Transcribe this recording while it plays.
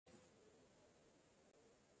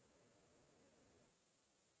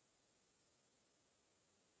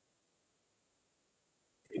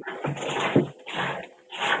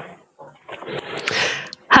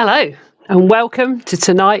Hello, and welcome to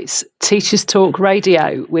tonight's Teachers Talk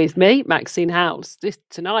Radio with me, Maxine Howells.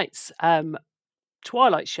 Tonight's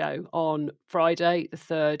Twilight show on Friday, the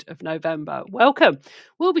 3rd of November. Welcome.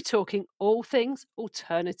 We'll be talking all things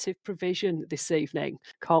alternative provision this evening.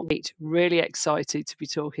 Can't wait. Really excited to be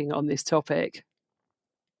talking on this topic.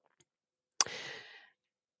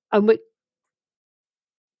 And we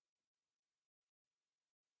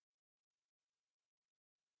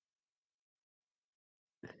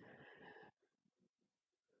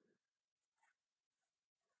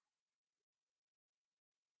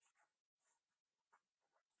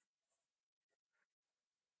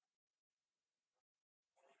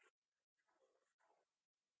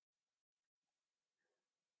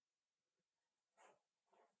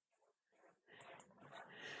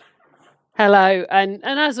Hello, and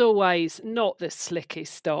as always, not the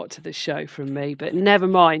slickest start to the show from me, but never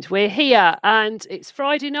mind. We're here, and it's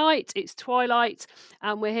Friday night, it's Twilight,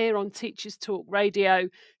 and we're here on Teachers Talk Radio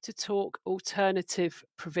to talk alternative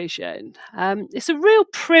provision. It's a real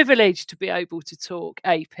privilege to be able to talk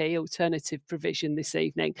AP, alternative provision, this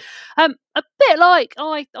evening. A bit like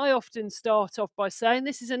I often start off by saying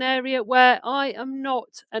this is an area where I am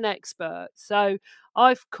not an expert. So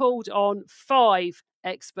I've called on 5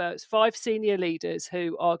 experts, 5 senior leaders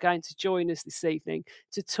who are going to join us this evening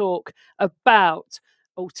to talk about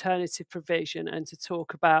alternative provision and to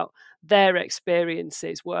talk about their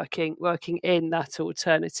experiences working in that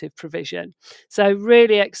alternative provision. So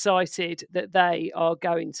really excited that they are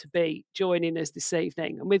going to be joining us this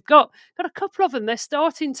evening, and we've got a couple of them. They're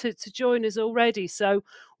starting to join us already, so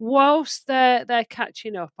whilst they're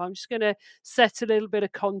catching up, I'm just going to set a little bit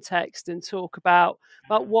of context and talk about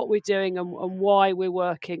what we're doing and why we're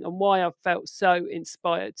working and why I've felt so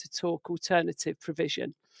inspired to talk alternative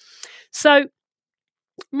provision. So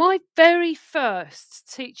my very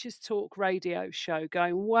first Teachers Talk radio show,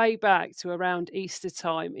 going way back to around Easter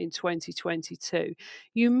time in 2022,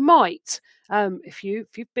 you might, if you've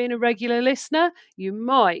been a regular listener, you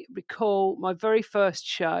might recall my very first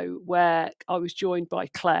show where I was joined by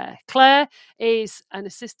Claire. Claire is an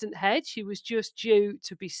assistant head. She was just due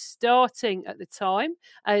to be starting at the time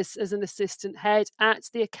as an assistant head at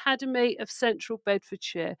the Academy of Central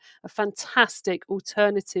Bedfordshire, a fantastic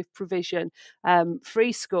alternative provision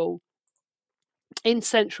free school in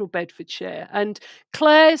Central Bedfordshire. And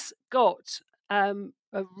Claire's got a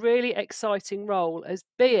really exciting role as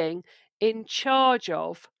being in charge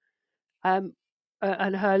of and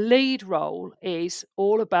her lead role is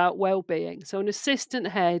all about well-being. So an assistant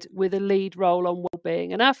head with a lead role on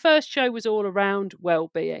well-being. And our first show was all around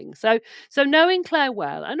well-being. So knowing Claire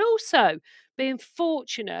well, and also being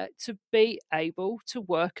fortunate to be able to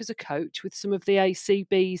work as a coach with some of the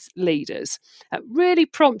ACB's leaders, really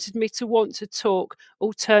prompted me to want to talk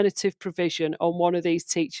alternative provision on one of these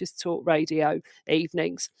Teachers Talk Radio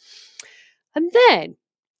evenings. And then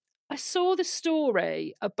I saw the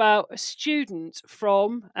story about a student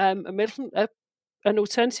from an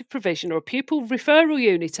alternative provision or a pupil referral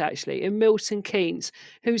unit, actually, in Milton Keynes,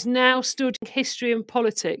 who's now studying history and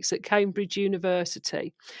politics at Cambridge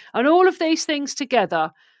University. And all of these things together,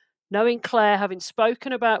 knowing Claire, having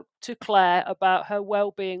spoken to Claire about her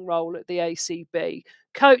wellbeing role at the ACB,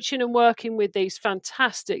 coaching and working with these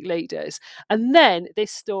fantastic leaders, and then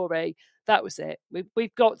this story, that was it.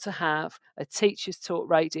 We've got to have a Teachers Talk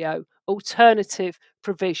Radio alternative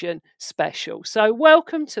provision special. So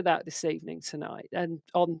welcome to that this evening tonight and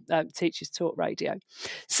on Teachers Talk Radio.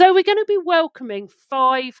 So we're going to be welcoming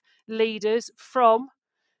 5 leaders from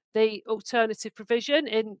the alternative provision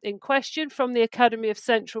in question from the Academy of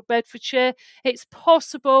Central Bedfordshire. It's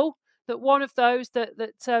possible that one of those that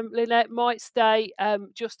Lynette might stay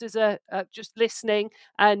just as just listening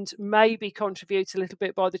and maybe contribute a little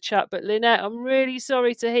bit by the chat. But Lynette, I'm really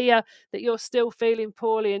sorry to hear that you're still feeling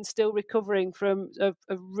poorly and still recovering from a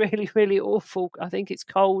really, really awful, I think it's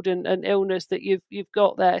cold and illness that you've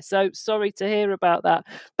got there. So sorry to hear about that.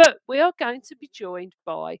 But we are going to be joined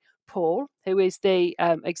by Paul, who is the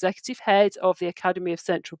executive head of the Academy of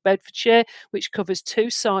Central Bedfordshire, which covers 2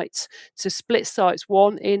 sites, to split sites,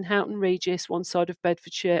 one in Houghton Regis, one side of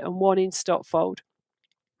Bedfordshire, and one in Stotfold.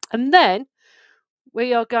 And then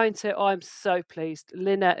we are going to, I'm so pleased,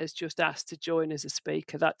 Lynette has just asked to join as a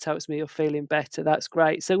speaker. That tells me you're feeling better. That's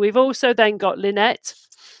great. So we've also then got Lynette,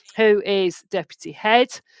 who is deputy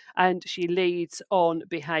head and she leads on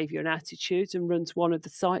behaviour and attitudes and runs one of the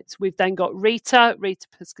sites. We've then got Rita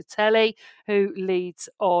Piscatelli, who leads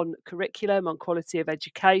on curriculum, on quality of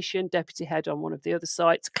education, deputy head on one of the other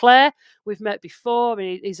sites. Claire, we've met before,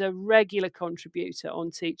 and is a regular contributor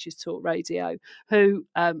on Teachers Talk Radio, who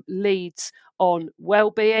leads on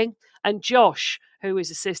wellbeing, and Josh, who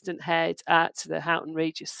is assistant head at the Houghton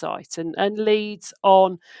Regis site and leads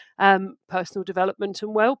on personal development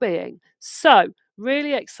and wellbeing. So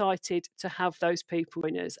really excited to have those people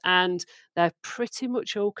in us, and they're pretty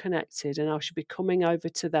much all connected, and I should be coming over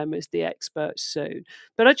to them as the experts soon.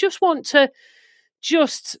 But I just want to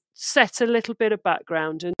set a little bit of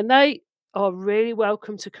background, and they are really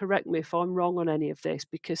welcome to correct me if I'm wrong on any of this,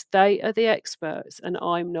 because they are the experts and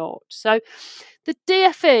I'm not. So the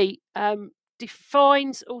DFE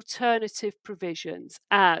defines alternative provisions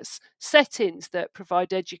as settings that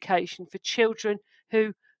provide education for children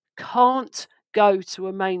who can't go to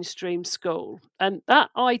a mainstream school. And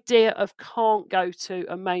that idea of can't go to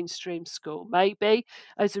a mainstream school may be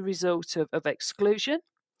as a result of exclusion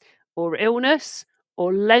or illness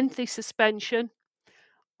or lengthy suspension,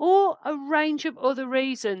 or a range of other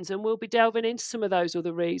reasons. And we'll be delving into some of those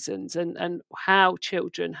other reasons and how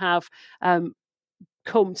children have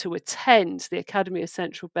come to attend the Academy of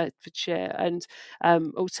Central Bedfordshire and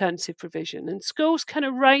alternative provision. And schools can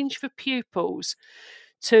arrange for pupils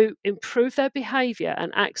to improve their behaviour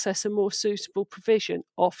and access a more suitable provision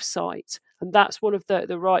off-site. And that's one of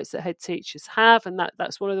the rights that head teachers have, and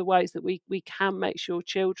that's one of the ways that we can make sure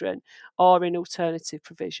children are in alternative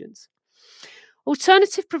provisions.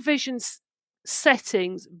 Alternative provisions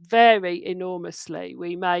settings vary enormously.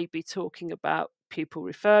 We may be talking about pupil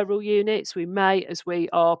referral units. We may, as we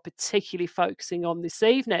are particularly focusing on this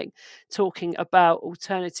evening, talking about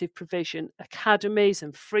alternative provision academies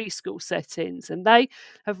and free school settings. And they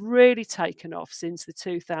have really taken off since the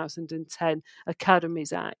 2010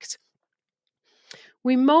 Academies Act.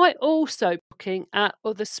 We might also be looking at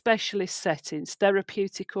other specialist settings,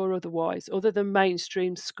 therapeutic or otherwise, other than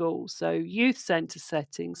mainstream schools. So youth centre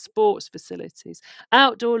settings, sports facilities,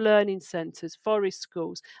 outdoor learning centres, forest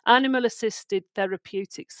schools, animal assisted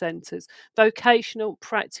therapeutic centres, vocational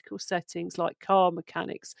practical settings like car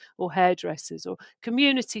mechanics or hairdressers, or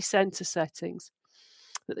community centre settings.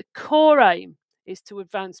 But the core aim is to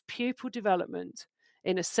advance pupil development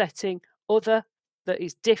in a setting that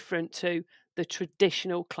is different to the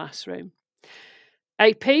traditional classroom.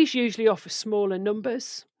 APs usually offer smaller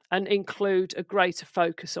numbers and include a greater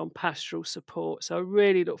focus on pastoral support. So I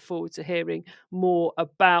really look forward to hearing more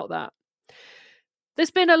about that. There's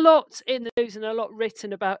been a lot in the news and a lot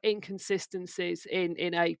written about inconsistencies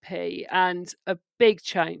in AP, and a big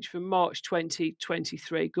change from March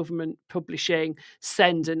 2023, government publishing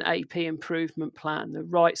Send an AP Improvement Plan, the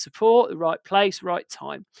right support, the right place, right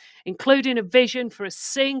time, including a vision for a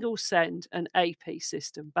single Send an AP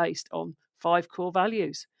system based on 5 core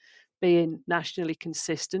values: being nationally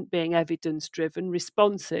consistent, being evidence-driven,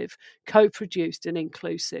 responsive, co-produced and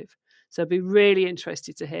inclusive. So I'd be really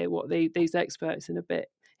interested to hear what these experts in a bit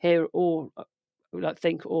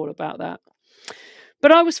think all about that.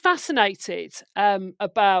 But I was fascinated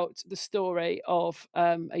about the story of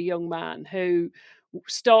a young man who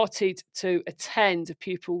started to attend a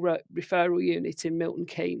pupil referral unit in Milton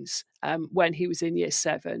Keynes when he was in year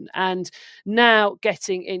 7, and now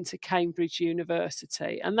getting into Cambridge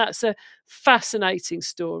University. And that's a fascinating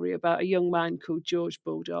story about a young man called George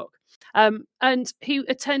Bulldog. And he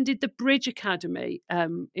attended the Bridge Academy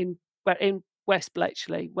in West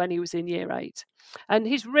Bletchley when he was in year 8. And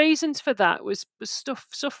his reasons for that was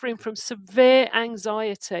suffering from severe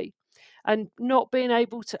anxiety and not being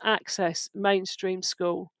able to access mainstream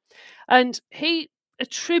school. And he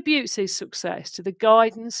attributes his success to the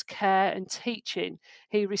guidance, care and teaching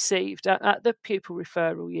he received at the pupil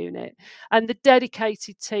referral unit and the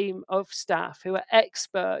dedicated team of staff who are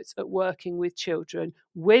experts at working with children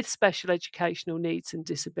with special educational needs and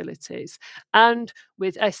disabilities and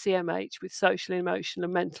with SEMH, with social, emotional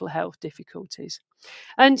and mental health difficulties.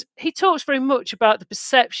 And he talks very much about the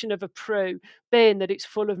perception of a PRU being that it's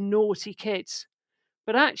full of naughty kids.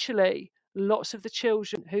 But actually, lots of the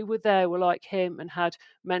children who were there were like him and had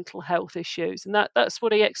mental health issues. And that's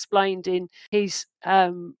what he explained in his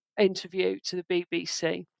interview to the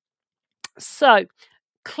BBC. So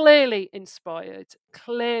clearly inspired,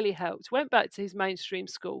 clearly helped. Went back to his mainstream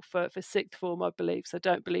school for sixth form, I believe. So I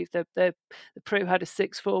don't believe the PRU had a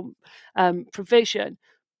sixth form provision,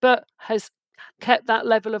 but has kept that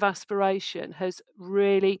level of aspiration, has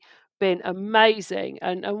really been amazing.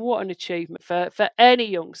 And what an achievement for any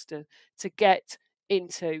youngster to get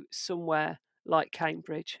into somewhere like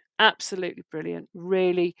Cambridge. Absolutely brilliant.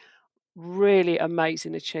 Really, really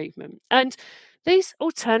amazing achievement. And these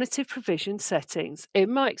alternative provision settings,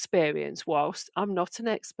 in my experience, whilst I'm not an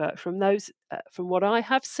expert from those, from what I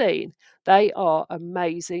have seen, they are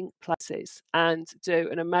amazing places and do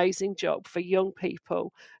an amazing job for young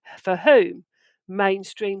people for whom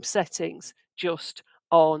mainstream settings just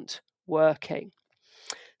aren't working.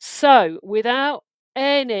 So, without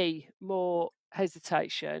any more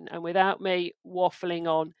hesitation and without me waffling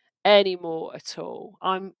on any more at all,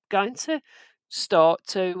 I'm going to start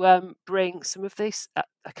to bring some of this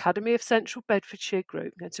Academy of Central Bedfordshire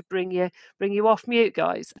group. I'm going to bring you off mute,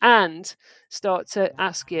 guys, and start to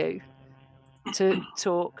ask you to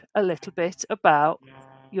talk a little bit about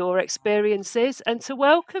your experiences and to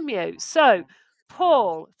welcome you. So,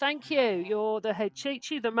 Paul, thank you. You're the head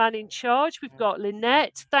teacher, the man in charge. We've got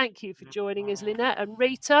Lynette. Thank you for joining us, Lynette, and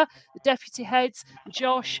Rita, the deputy heads,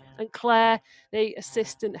 Josh and Claire, the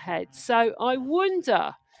assistant heads. So I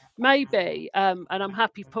wonder, maybe, and I'm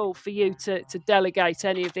happy, Paul, for you to delegate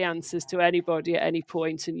any of the answers to anybody at any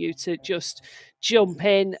point and you to just jump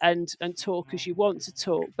in and talk as you want to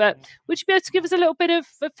talk. But would you be able to give us a little bit of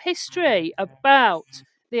history about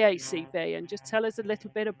the ACB and just tell us a little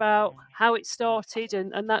bit about how it started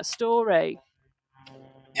and that story?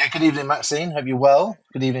 Yeah, good evening, Maxine. Hope you're well.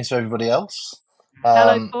 Good evening to everybody else.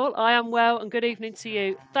 Hello, Paul. I am well, and good evening to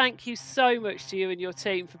you. Thank you so much to you and your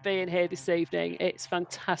team for being here this evening. It's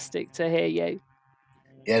fantastic to hear you.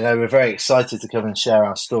 Yeah, no, we're very excited to come and share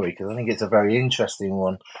our story because I think it's a very interesting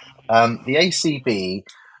one. The ACB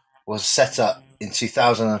was set up in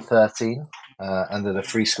 2013 under the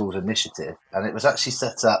Free Schools Initiative, and it was actually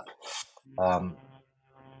set up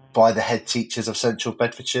by the head teachers of Central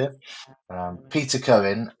Bedfordshire. Peter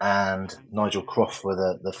Cohen and Nigel Croft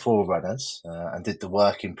were the forerunners and did the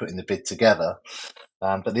work in putting the bid together.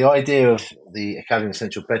 But the idea of the Academy of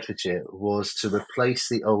Central Bedfordshire was to replace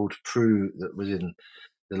the old PRU that was in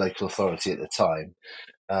the local authority at the time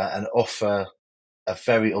and offer a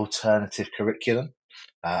very alternative curriculum.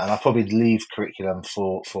 And I'll probably leave curriculum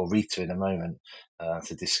for Rita in a moment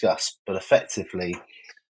to discuss. But effectively,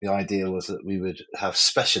 the idea was that we would have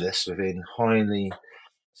specialists within highly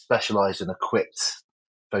specialised and equipped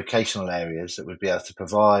vocational areas that would be able to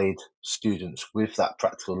provide students with that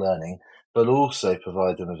practical learning, but also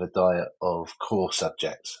provide them with a diet of core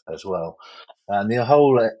subjects as well. And the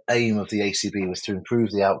whole aim of the ACB was to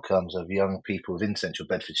improve the outcomes of young people within Central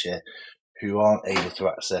Bedfordshire who aren't able to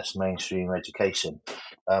access mainstream education.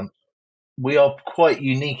 We are quite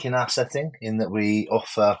unique in our setting in that we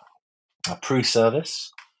offer a PRU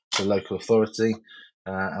service to local authority,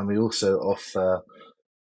 and we also offer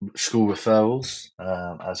school referrals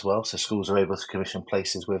as well. So schools are able to commission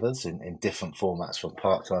places with us in different formats from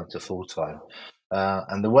part-time to full-time.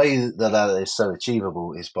 And the way that is so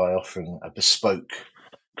achievable is by offering a bespoke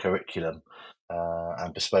curriculum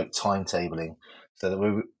and bespoke timetabling so that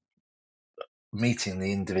we're meeting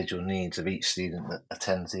the individual needs of each student that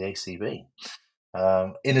attends the ACB.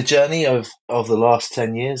 In a journey of the last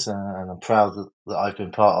 10 years, and I'm proud that I've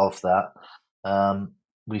been part of that,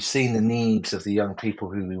 we've seen the needs of the young people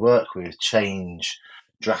who we work with change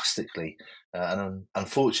drastically. And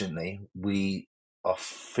unfortunately, we are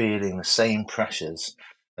feeling the same pressures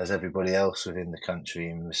as everybody else within the country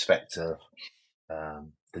in respect of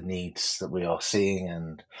the needs that we are seeing,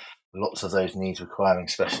 and lots of those needs requiring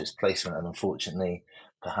specialist placement, and unfortunately,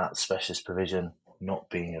 perhaps specialist provision not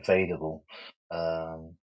being available. But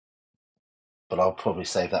I'll probably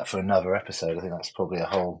save that for another episode. I think that's probably a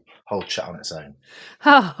whole chat on its own.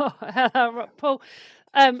 Paul,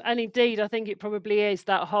 and indeed, I think it probably is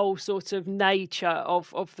that whole sort of nature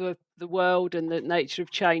of the world and the nature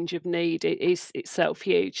of change of need. It is itself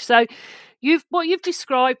huge. So, what you've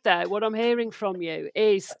described there, what I'm hearing from you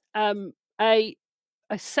is a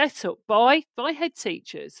setup by head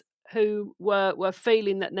teachers who were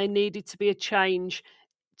feeling that there needed to be a change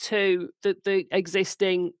to the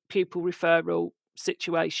existing pupil referral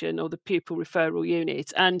situation or the pupil referral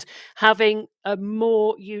unit and having a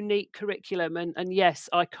more unique curriculum. And yes,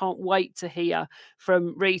 I can't wait to hear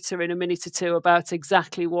from Rita in a minute or two about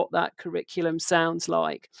exactly what that curriculum sounds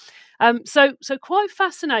like. So quite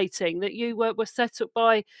fascinating that you were set up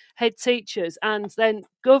by head teachers and then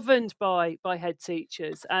governed by head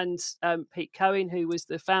teachers and Pete Cohen, who was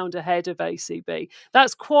the founder head of ACB.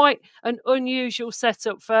 That's quite an unusual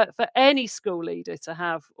setup for any school leader to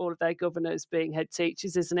have all of their governors being head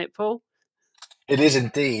teachers, isn't it, Paul? It is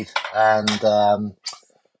indeed, and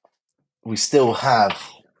we still have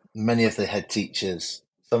many of the head teachers.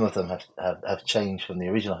 Some of them have changed from the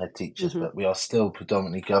original head teachers, but we are still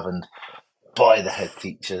predominantly governed by the head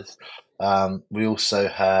teachers. We also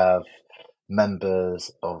have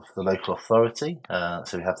members of the local authority.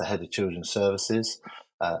 So we have the head of children's services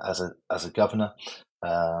as a governor.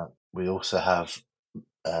 We also have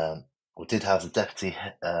or did have the deputy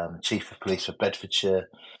chief of police for Bedfordshire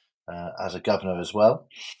as a governor as well.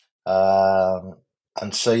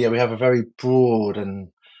 And so, yeah, we have a very broad and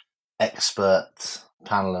expert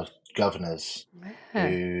panel of governors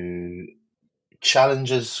who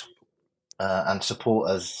challenge us and support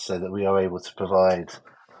us so that we are able to provide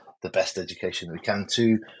the best education that we can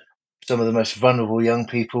to some of the most vulnerable young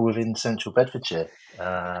people within central Bedfordshire.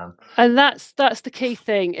 And that's the key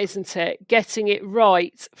thing, isn't it? Getting it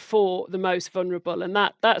right for the most vulnerable, and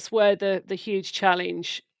that's where the huge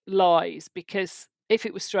challenge lies. Because if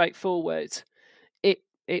it was straightforward,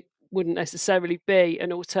 it wouldn't necessarily be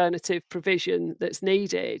an alternative provision that's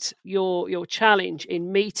needed. Your challenge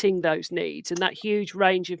in meeting those needs and that huge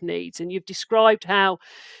range of needs, and you've described how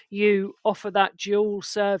you offer that dual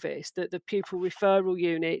service, that the pupil referral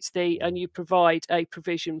units, and you provide a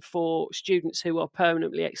provision for students who are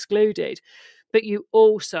permanently excluded, but you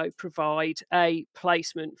also provide a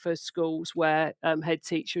placement for schools where head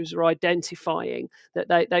teachers are identifying that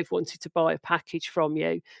they've wanted to buy a package from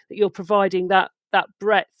you, that you're providing that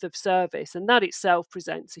breadth of service, and that itself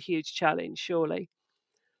presents a huge challenge, surely.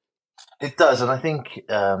 It does, and I think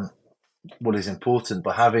what is important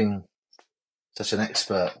by having such an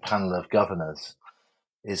expert panel of governors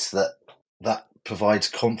is that provides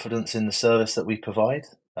confidence in the service that we provide.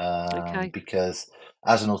 Okay. Because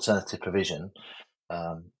as an alternative provision,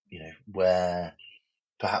 where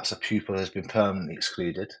perhaps a pupil has been permanently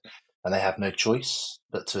excluded and they have no choice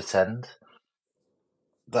but to attend,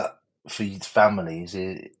 that for families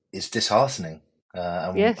is disheartening.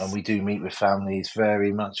 And we do meet with families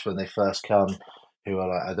very much when they first come who are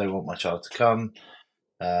like, I don't want my child to come.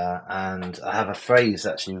 And I have a phrase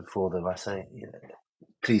actually for them. I say,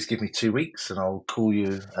 please give me 2 weeks and I'll call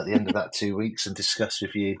you at the end of that 2 weeks and discuss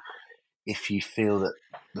with you if you feel that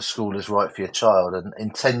the school is right for your child. And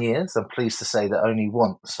in 10 years, I'm pleased to say that only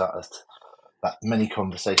once out of that many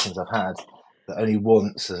conversations I've had, that only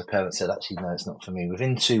once as a parent said, actually, no, it's not for me.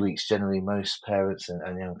 Within 2 weeks, generally, most parents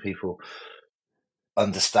and young people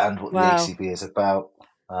understand what the ACB is about.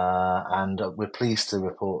 And we're pleased to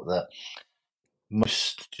report that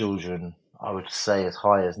most children, I would say as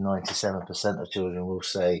high as 97% of children will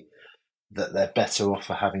say that they're better off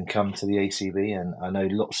for having come to the ACB. And I know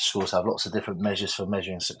lots of schools have lots of different measures for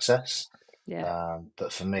measuring success.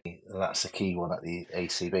 But for me, that's the key one at the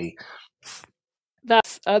ACB.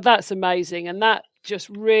 That's amazing, and that just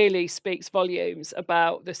really speaks volumes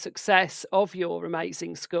about the success of your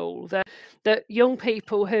amazing school. That young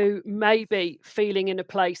people who may be feeling in a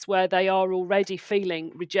place where they are already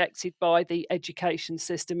feeling rejected by the education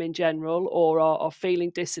system in general, or are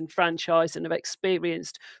feeling disenfranchised and have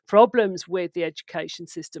experienced problems with the education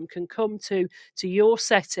system, can come to your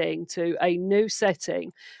setting, to a new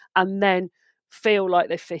setting, and then feel like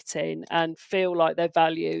they fit in and feel like they're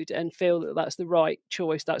valued and feel that that's the right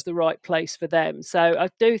choice, that's the right place for them. So I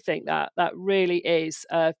do think that really is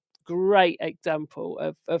a great example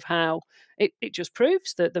of how it just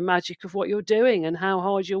proves that the magic of what you're doing and how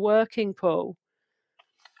hard you're working, Paul.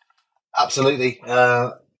 Absolutely.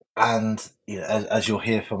 And as you'll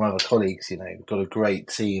hear from other colleagues, we've got a great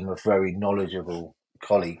team of very knowledgeable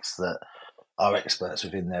colleagues that are experts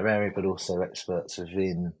within their area, but also experts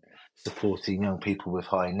within supporting young people with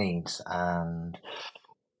high needs. And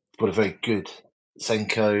got a very good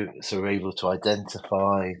Senko, so we're able to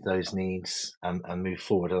identify those needs and move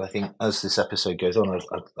forward. And I think as this episode goes on,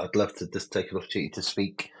 I'd love to just take an opportunity to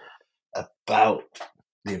speak about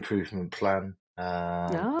the improvement plan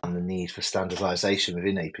and the need for standardisation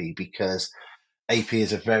within AP, because AP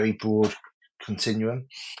is a very broad continuum.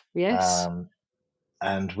 Yes.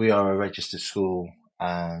 And we are a registered school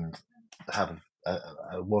and have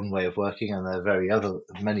a one way of working, and there are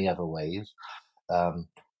many other ways.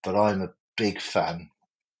 But I'm a big fan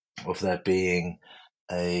of there being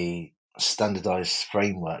a standardised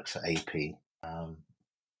framework for AP.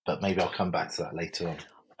 But maybe I'll come back to that later on.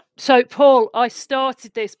 So, Paul, I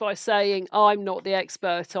started this by saying I'm not the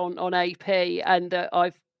expert on AP, and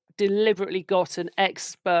I've deliberately got an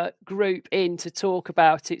expert group in to talk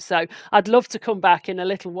about it. So I'd love to come back in a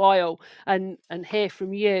little while and hear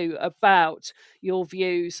from you about your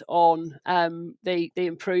views on the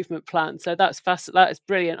improvement plan. So that is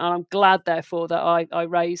brilliant, and I'm glad, therefore, that I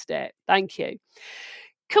raised it. Thank you.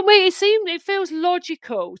 Can we? It feels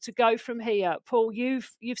logical to go from here, Paul. You've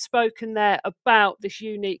spoken there about this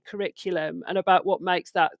unique curriculum and about what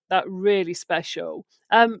makes that really special.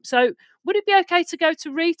 So would it be okay to go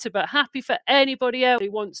to Rita? But happy for anybody else who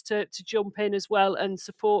wants to jump in as well and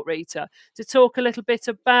support Rita to talk a little bit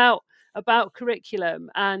about curriculum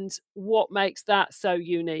and what makes that so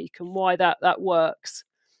unique and why that works.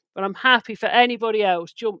 But I'm happy for anybody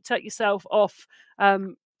else. Take yourself off.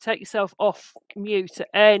 Take yourself off mute at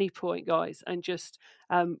any point, guys, and just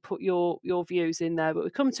put your views in there. But we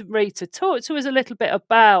come to Rita. Talk to us a little bit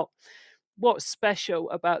about what's special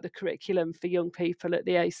about the curriculum for young people at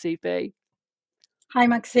the ACB. Hi,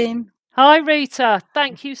 Maxine. Hi, Rita.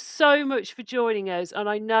 Thank you so much for joining us. And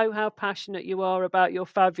I know how passionate you are about your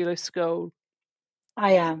fabulous school.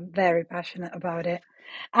 I am very passionate about it.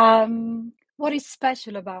 What is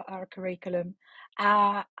special about our curriculum?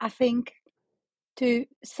 I think to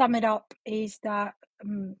sum it up is that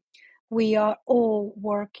we are all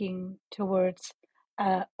working towards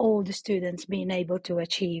all the students being able to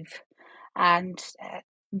achieve. And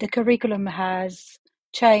the curriculum has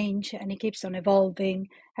changed and it keeps on evolving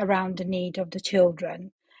around the need of the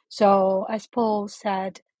children. So, as Paul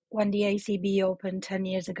said, when the ACB opened 10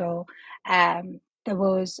 years ago, there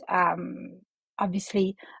was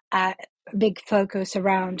obviously a big focus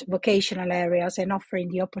around vocational areas and offering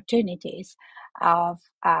the opportunities of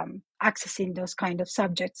accessing those kind of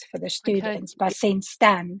subjects for the students. But since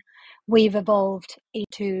then, we've evolved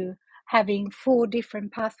into having 4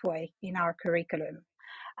 different pathways in our curriculum.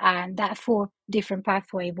 And that 4 different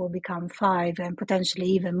pathway will become 5 and potentially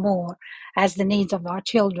even more as the needs of our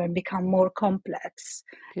children become more complex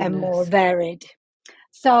and more varied.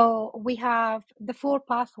 So we have the 4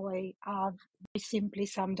 pathway are very simply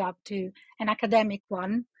summed up to an academic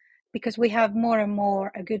one, because we have more and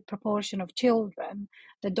more a good proportion of children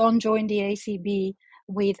that don't join the ACB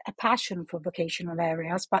with a passion for vocational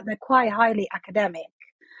areas, but they're quite highly academic.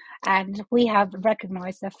 And we have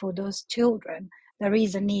recognized that for those children, there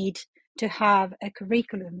is a need to have a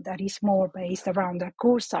curriculum that is more based around their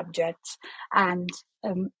core subjects and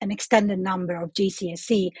an extended number of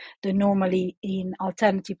GCSE that normally in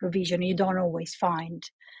alternative provision you don't always find.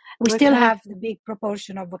 We still have the big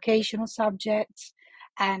proportion of vocational subjects,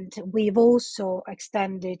 and we've also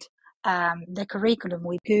extended the curriculum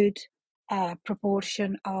with good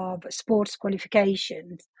proportion of sports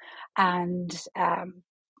qualifications and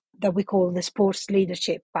that we call the sports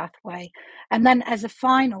leadership pathway. And then as a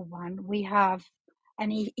final one, we have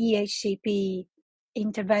an EHCP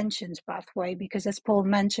interventions pathway, because as Paul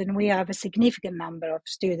mentioned, we have a significant number of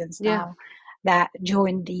students now that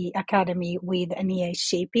join the academy with an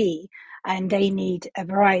EHCP, and they need a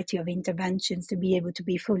variety of interventions to be able to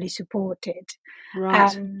be fully supported.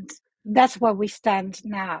 Right. And that's where we stand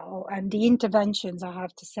now. And the interventions, I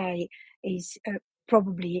have to say, is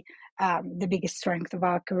probably the biggest strength of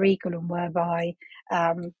our curriculum, whereby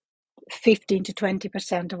 15 to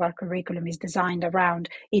 20% of our curriculum is designed around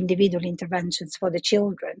individual interventions for the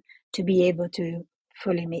children to be able to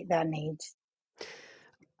fully meet their needs.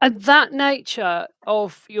 And that nature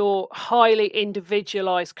of your highly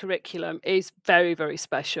individualized curriculum is very, very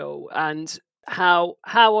special. And how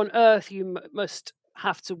on earth you must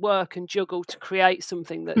have to work and juggle to create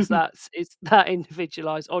something that's that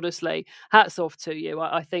individualized. Honestly, hats off to you.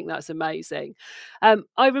 I think that's amazing.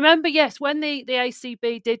 I remember, yes, when the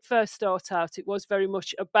ACB did first start out, it was very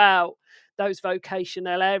much about those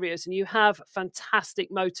vocational areas, and you have fantastic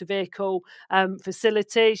motor vehicle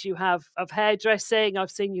facilities. You have of hairdressing. I've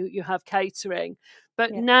seen you have catering,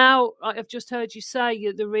 but now I've just heard you say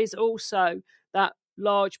that there is also that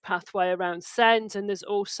large pathway around SEND, and there's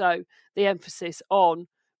also the emphasis on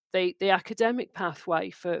the academic pathway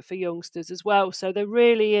for youngsters as well. So there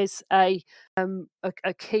really is a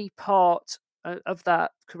key part of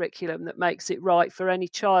that curriculum that makes it right for any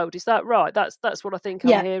child. Is that right? That's what I think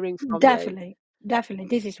I'm hearing from you. Definitely,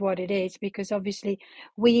 this is what it is, because obviously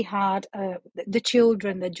we had the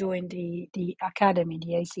children that joined the academy,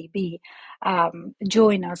 the ACB,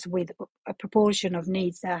 join us with a proportion of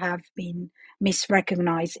needs that have been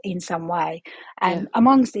misrecognized in some way. And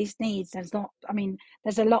amongst these needs, there's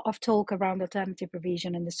a lot of talk around alternative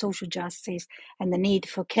provision and the social justice and the need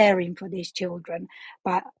for caring for these children.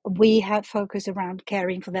 But we have focused around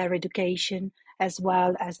caring for their education, as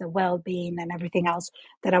well as the well-being and everything else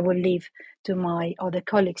that I will leave to my other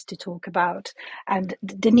colleagues to talk about. And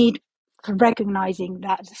the need for recognizing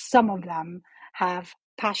that some of them have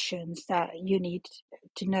passions that you need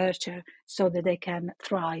to nurture so that they can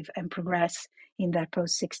thrive and progress in their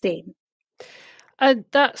post-16. And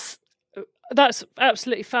that's That's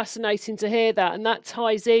absolutely fascinating to hear that, and that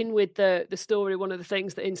ties in with the story. One of the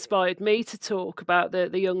things that inspired me to talk about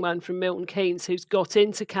the young man from Milton Keynes who's got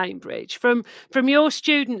into Cambridge. From your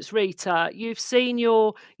students, Rita, you've seen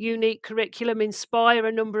your unique curriculum inspire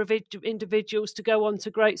a number of individuals to go on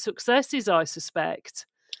to great successes, I suspect.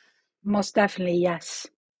 Most definitely, yes.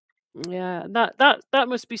 Yeah, that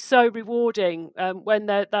must be so rewarding when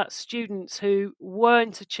that's students who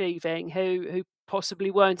weren't achieving, who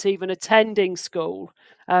possibly weren't even attending school.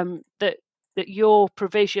 That your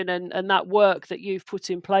provision and that work that you've put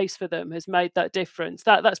in place for them has made that difference.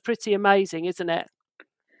 That's pretty amazing, isn't it?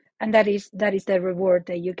 And that is the reward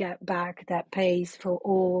that you get back, that pays for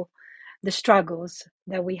all the struggles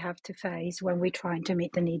that we have to face when we're trying to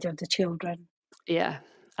meet the needs of the children. Yeah,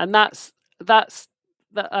 and that's that.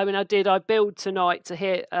 I mean, I build tonight to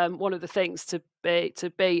hear one of the things to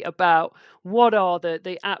be about what are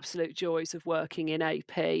the absolute joys of working in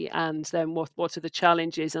AP, and then what are the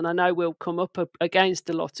challenges. And I know we'll come up against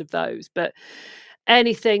a lot of those, but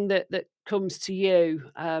anything that comes to you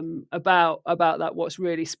about that, what's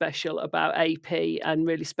really special about AP and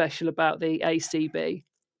really special about the ACB?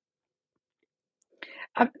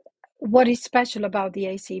 What is special about the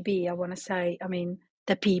ACB, I want to say, I mean,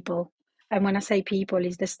 the people. And when I say people,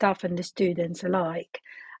 is the staff and the students alike.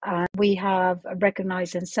 We have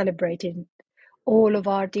recognized and celebrated all of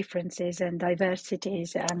our differences and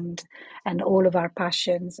diversities and all of our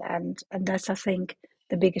passions. And that's, I think,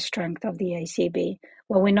 the biggest strength of the ACB,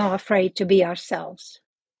 where we're not afraid to be ourselves.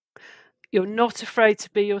 You're not afraid to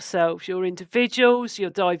be yourselves. You're individuals, you're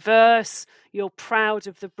diverse, you're proud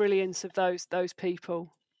of the brilliance of those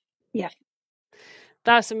people. Yeah.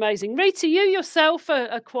 That's amazing. Rita, you yourself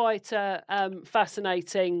are quite a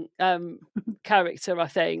fascinating character, I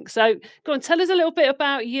think. So go on, tell us a little bit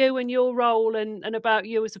about you and your role and about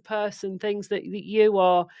you as a person, things that you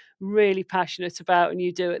are really passionate about and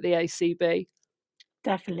you do at the ACB.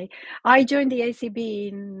 Definitely. I joined the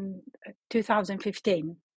ACB in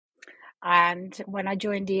 2015. And when I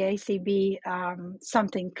joined the ACB,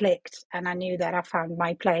 something clicked and I knew that I found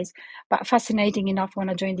my place. But fascinating enough, when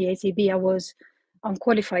I joined the ACB, I was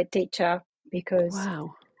unqualified teacher because,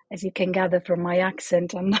 Wow. as you can gather from my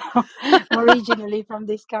accent, I'm now originally from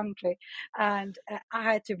this country. And I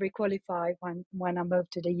had to requalify when I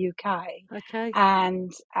moved to the UK. Okay.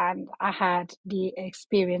 And I had the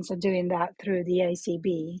experience of doing that through the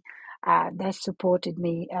ACB. That supported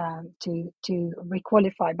me to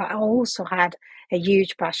requalify. But I also had a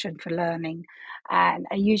huge passion for learning, and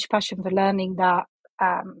a huge passion for learning that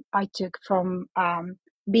I took from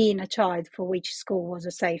being a child for which school was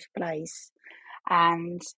a safe place.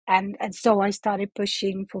 And so I started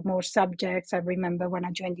pushing for more subjects. I remember when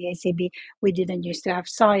I joined the ACB, we didn't used to have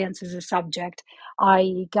science as a subject.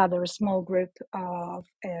 I gathered a small group of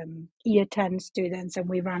year 10 students, and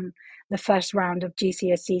we ran the first round of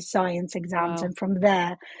GCSE science exams. Wow. And from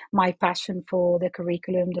there, my passion for the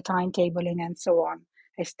curriculum, the timetabling, and so on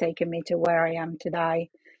has taken me to where I am today.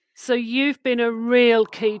 So you've been a real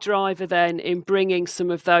key driver then in bringing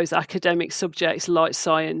some of those academic subjects like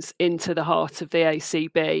science into the heart of the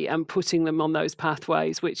ACB and putting them on those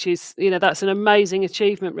pathways, which is, that's an amazing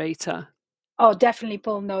achievement, Rita. Oh, definitely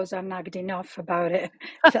Paul knows I'm nagged enough about it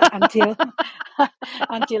so until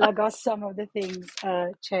until I got some of the things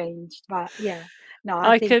changed. But yeah, no,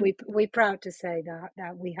 I I think can we're proud to say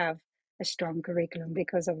that we have a strong curriculum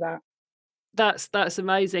because of that. that's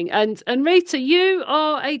amazing. And Rita, you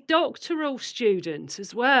are a doctoral student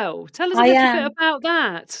as well. Tell us a I little bit am, about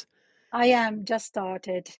that. I am just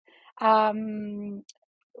started. Um,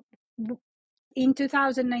 in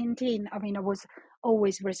 2019, I mean, I was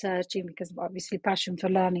always researching because obviously passion for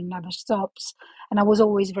learning never stops. And I was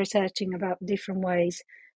always researching about different ways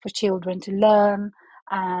for children to learn.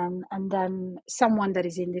 And then someone that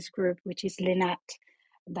is in this group, which is Lynette,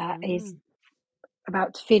 that is Mm.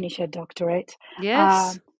 about to finish her doctorate.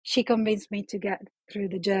 Yes. She convinced me to get through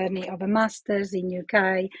the journey of a master's in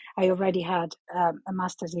UK. I already had a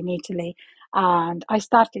master's in Italy, and I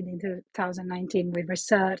started in 2019 with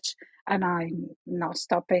research, and I'm not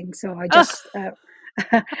stopping. So I Oh, just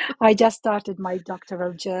I just started my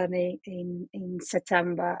doctoral journey in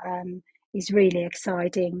September, and it's really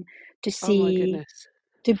exciting to oh my see goodness.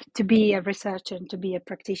 to be a researcher and to be a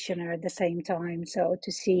practitioner at the same time. So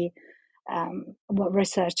to see what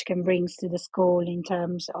research can bring to the school in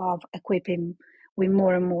terms of equipping with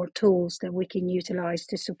more and more tools that we can utilize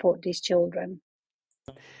to support these children.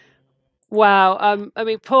 Wow. I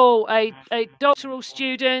mean, Paul, a doctoral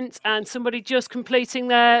student and somebody just completing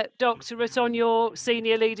their doctorate on your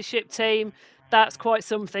senior leadership team, that's quite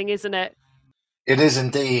something, isn't it? It is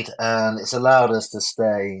indeed, and it's allowed us to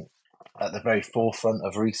stay at the very forefront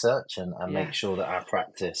of research and Yeah. make sure that our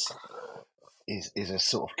practice is as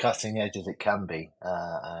sort of cutting edge as it can be.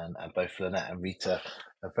 And both Lynette and Rita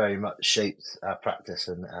have very much shaped our practice.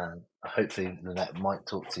 And hopefully Lynette might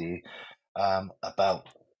talk to you about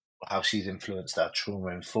how she's influenced our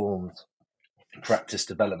trauma-informed practice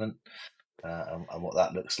development and what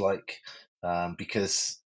that looks like.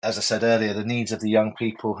 Because, as I said earlier, the needs of the young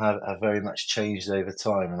people have very much changed over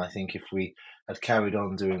time. And I think if we had carried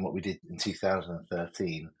on doing what we did in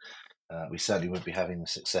 2013, we certainly wouldn't be having the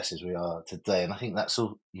successes we are today. And I think that's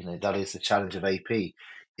all, that is the challenge of AP,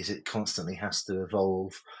 is it constantly has to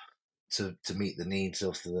evolve to meet the needs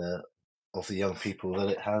of the young people that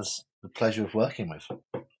it has the pleasure of working with.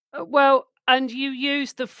 Well, and you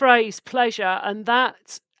use the phrase pleasure, and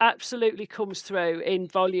that absolutely comes through in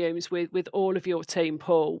volumes with all of your team,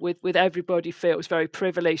 Paul. With everybody feels very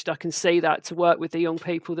privileged. I can see that, to work with the young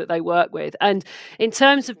people that they work with. And in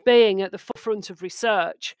terms of being at the forefront of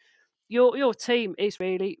research, your team is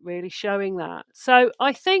really, really showing that. So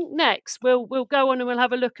I think next we'll go on and we'll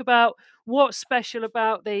have a look about what's special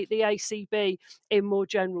about the ACB in more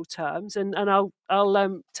general terms, and I'll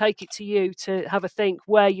take it to you to have a think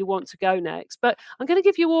where you want to go next. But I'm going to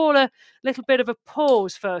give you all a little bit of a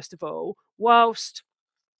pause first of all, whilst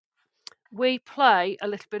we play a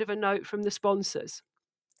little bit of a note from the sponsors.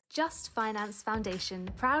 Just Finance Foundation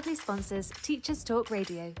proudly sponsors Teachers Talk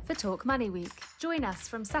Radio for Talk Money Week. Join us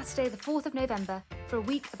from Saturday the 4th of November for a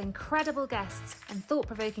week of incredible guests and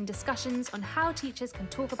thought-provoking discussions on how teachers can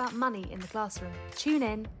talk about money in the classroom. Tune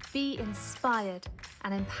in, be inspired,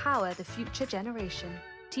 and empower the future generation.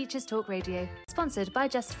 Teachers Talk Radio, sponsored by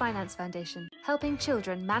Just Finance Foundation, helping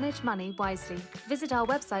children manage money wisely. Visit our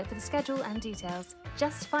website for the schedule and details,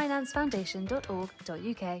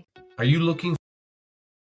 justfinancefoundation.org.uk. Are you looking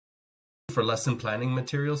for lesson planning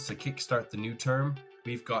materials to kickstart the new term?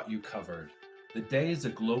 We've got you covered. The Day is a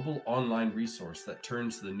global online resource that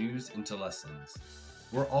turns the news into lessons.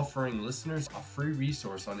 We're offering listeners a free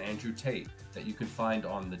resource on Andrew Tate that you can find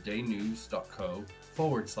on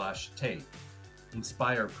thedaynews.co/Tate.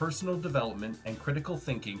 Inspire personal development and critical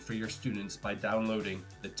thinking for your students by downloading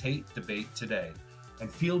the Tate Debate today and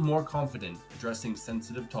feel more confident addressing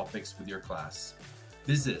sensitive topics with your class.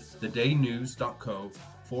 Visit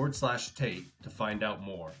thedaynews.co/Tate to find out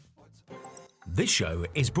more. This show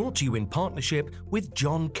is brought to you in partnership with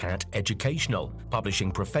John Catt Educational,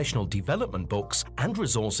 publishing professional development books and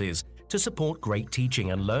resources to support great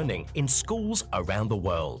teaching and learning in schools around the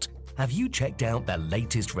world. Have you checked out their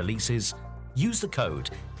latest releases? Use the code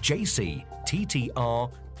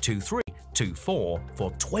JCTTR2324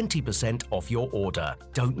 for 20% off your order.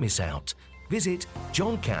 Don't miss out. Visit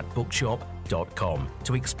johncattbookshop.com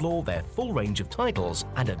to explore their full range of titles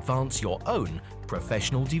and advance your own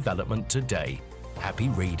professional development today. Happy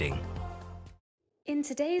reading. In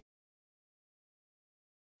today's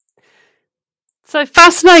So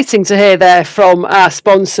fascinating to hear there from our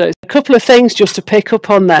sponsors. A couple of things just to pick up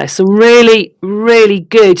on there. Some really, really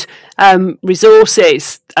good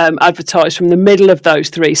resources advertised from the middle of those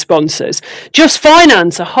three sponsors. Just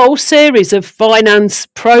Finance, a whole series of finance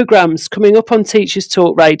programmes coming up on Teachers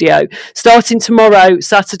Talk Radio, starting tomorrow,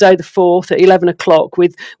 Saturday the 4th at 11 o'clock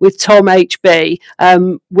with Tom HB,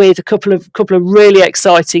 with a couple of really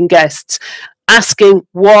exciting guests, asking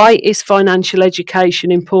why is financial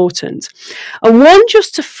education important. And one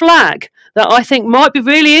just to flag that I think might be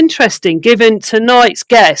really interesting given tonight's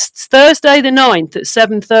guests, Thursday the 9th at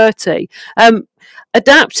 7:30,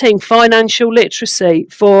 adapting financial literacy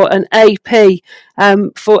for an AP,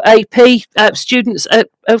 students at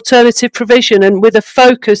alternative provision, and with a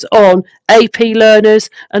focus on AP learners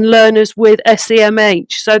and learners with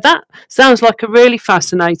SEMH. So that sounds like a really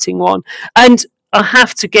fascinating one. And I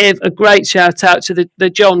have to give a great shout out to the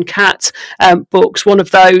John Catt books. One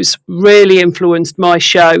of those really influenced my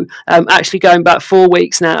show, actually going back 4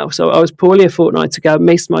 weeks now. So I was poorly a fortnight ago,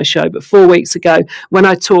 missed my show, but 4 weeks ago when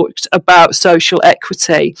I talked about social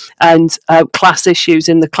equity and class issues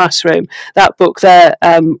in the classroom, that book there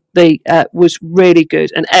was really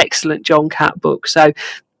good, an excellent John Catt book. So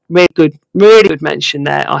really good mention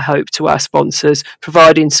there, I hope, to our sponsors,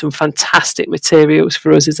 providing some fantastic materials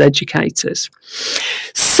for us as educators.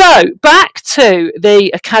 So back to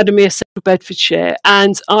the Academy of Central Bedfordshire,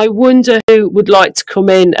 and I wonder who would like to come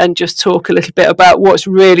in and just talk a little bit about what's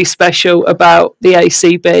really special about the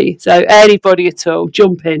ACB. So anybody at all,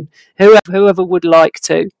 jump in, whoever would like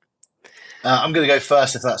to. I'm going to go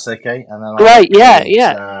first, if that's okay, and then Great, I'll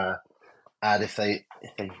yeah. add if they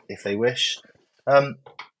wish.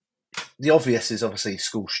 The obvious is obviously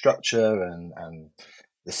school structure and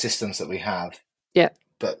the systems that we have. Yeah.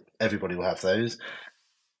 But everybody will have those.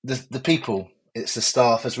 the people, it's the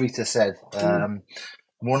staff, as Rita said.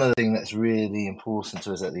 One of the things that's really important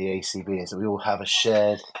to us at the ACB is that we all have a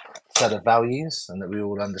shared set of values and that we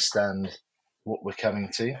all understand what we're coming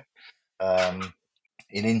to.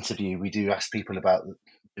 In interview, we do ask people about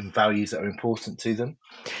values that are important to them.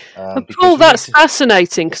 Paul, that's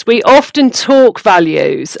fascinating, because we often talk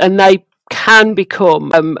values and they can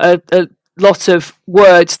become a lot of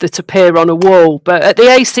words that appear on a wall, but at the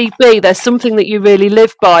ACB there's something that you really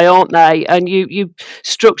live by, aren't they? And you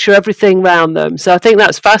structure everything around them, so I think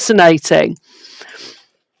that's fascinating.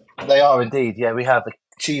 They are indeed. Yeah, we have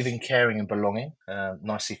achieving, caring and belonging,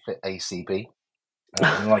 nicely fit ACB,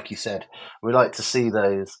 and like you said, we like to see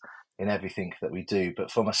those in everything that we do. But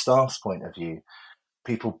from a staff's point of view,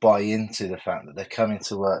 people buy into the fact that they're coming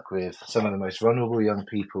to work with some of the most vulnerable young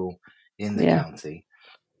people in the county,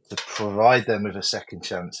 to provide them with a second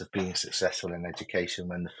chance of being successful in education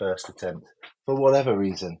when the first attempt, for whatever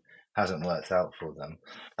reason, hasn't worked out for them.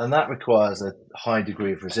 And that requires a high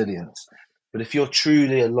degree of resilience. But if you're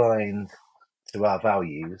truly aligned to our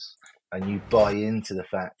values and you buy into the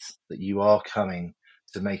fact that you are coming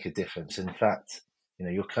to make a difference, in fact,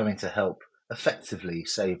 you're coming to help effectively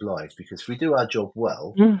save lives, because if we do our job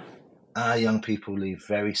well, our young people leave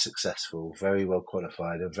very successful, very well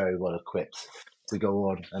qualified and very well equipped to go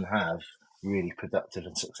on and have really productive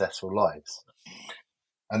and successful lives.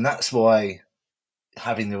 And that's why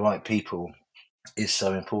having the right people is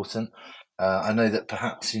so important. I know that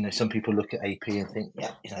perhaps, some people look at AP and think,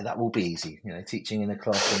 that will be easy. Teaching in a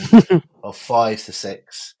classroom of 5 to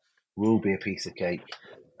 6 will be a piece of cake.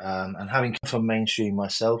 And having come from mainstream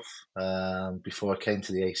myself, before I came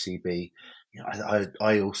to the ACB,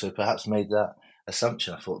 I also perhaps made that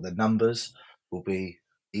assumption. I thought the numbers will be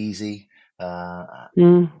easy,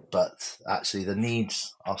 but actually the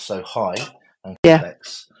needs are so high and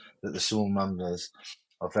complex that the small numbers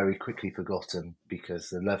are very quickly forgotten, because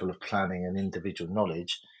the level of planning and individual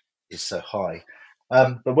knowledge is so high.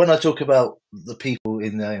 But when I talk about the people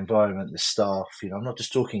in the environment, the staff, I'm not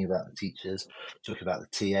just talking about the teachers, I'm talking about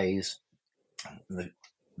the TAs, the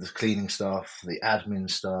cleaning staff, the admin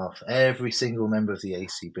staff. Every single member of the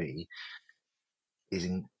ACB is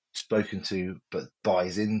spoken to, but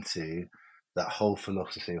buys into that whole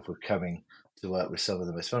philosophy of we're coming to work with some of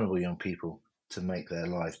the most vulnerable young people to make their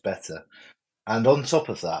lives better. And on top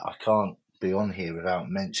of that, I can't be on here without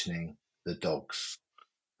mentioning the dogs.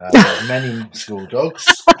 We have many school dogs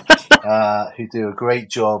who do a great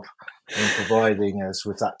job in providing us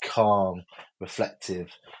with that calm, reflective,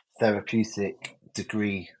 therapeutic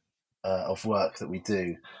degree of work that we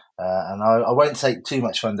do. And I won't take too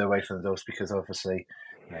much thunder away from the dogs, because obviously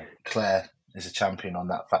Claire is a champion on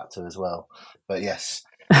that factor as well. But yes,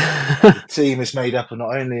 the team is made up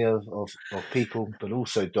not only of people, but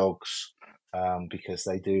also dogs, because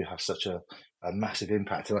they do have such a massive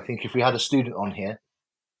impact. And I think if we had a student on here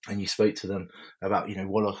and you spoke to them about,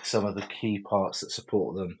 what are some of the key parts that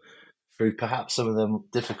support them through perhaps some of them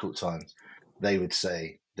difficult times, they would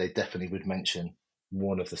say, they definitely would mention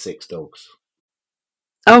one of the 6 dogs.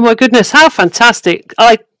 Oh my goodness, how fantastic.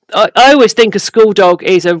 I always think a school dog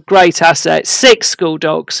is a great asset. 6 school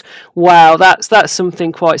dogs. Wow, that's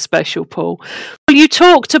something quite special, Paul. Well, you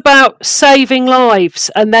talked about saving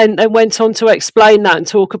lives and then went on to explain that and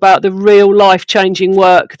talk about the real life-changing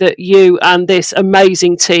work that you and this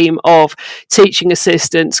amazing team of teaching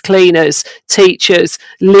assistants, cleaners, teachers,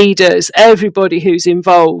 leaders, everybody who's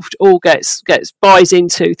involved all gets buys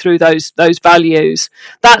into through those values.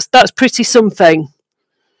 That's pretty something.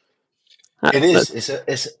 It is.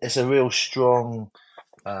 It's a real strong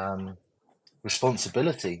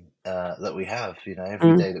responsibility that we have.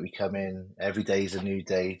 Every day that we come in, every day is a new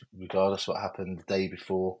day, regardless what happened the day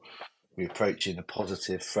before. We approach in a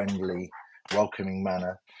positive, friendly, welcoming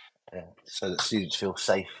manner, so that students feel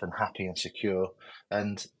safe and happy and secure.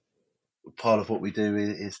 And part of what we do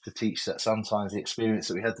is to teach that sometimes the experience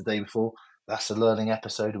that we had the day before, that's a learning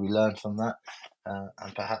episode, and we learn from that,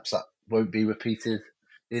 and perhaps that won't be repeated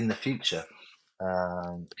in the future.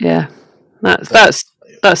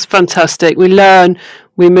 That's fantastic. We learn,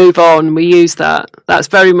 we move on, we use that. That's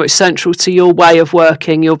very much central to your way of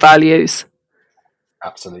working, your values.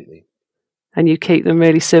 Absolutely. And you keep them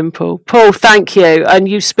really simple. Paul, thank you. And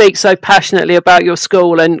you speak so passionately about your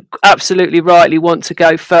school and absolutely rightly want to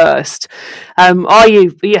go first. Are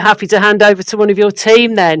you happy to hand over to one of your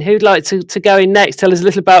team then? Who'd like to go in next? Tell us a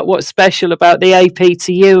little about what's special about the AP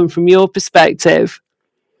to you and from your perspective.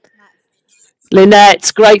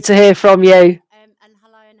 Lynette, great to hear from you. And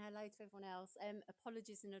hello to everyone else.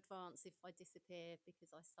 Apologies in advance if I disappear because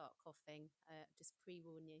I start coughing. Just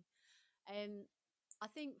pre-warn you. I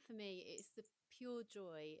think for me, it's the pure pure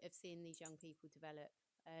joy of seeing these young people develop.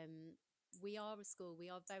 We are a school, we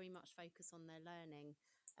are very much focused on their learning,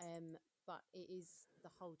 but it is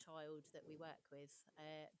the whole child that we work with.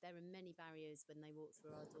 There are many barriers when they walk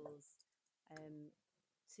through our doors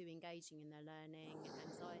to engaging in their learning,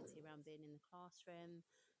 anxiety around being in the classroom,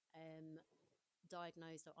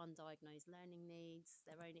 diagnosed or undiagnosed learning needs,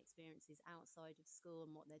 their own experiences outside of school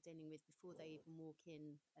and what they're dealing with before they even walk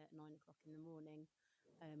in at 9 o'clock in the morning,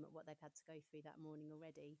 what they've had to go through that morning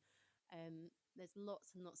already. There's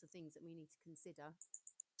lots and lots of things that we need to consider.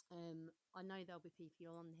 I know there'll be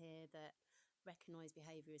people on here that recognise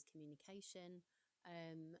behaviour as communication,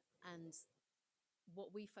 and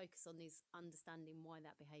what we focus on is understanding why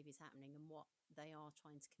that behaviour is happening and what they are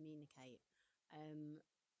trying to communicate.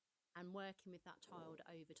 And working with that child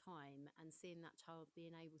over time and seeing that child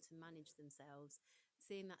being able to manage themselves,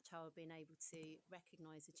 seeing that child being able to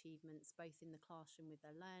recognise achievements both in the classroom with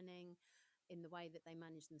their learning, in the way that they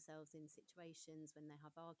manage themselves in situations when they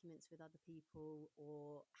have arguments with other people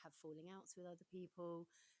or have falling outs with other people,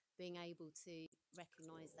 being able to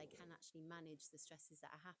recognise they can actually manage the stresses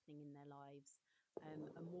that are happening in their lives, and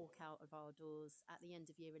walk out of our doors at the end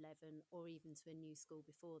of year 11 or even to a new school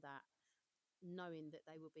before that, knowing that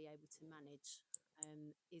they will be able to manage,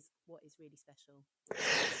 is what is really special.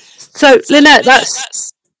 So, Lynette,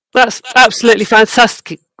 that's absolutely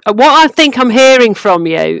fantastic. What I think I'm hearing from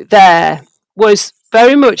you there was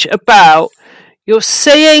very much about you're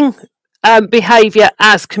seeing behaviour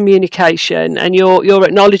as communication, and you're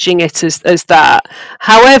acknowledging it as that.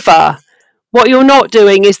 However, what you're not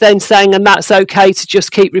doing is then saying, and that's okay to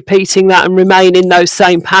just keep repeating that and remain in those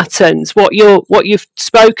same patterns. What you've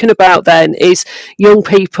spoken about then is young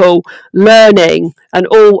people learning,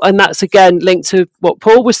 and that's again linked to what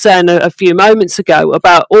Paul was saying a few moments ago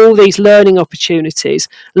about all these learning opportunities,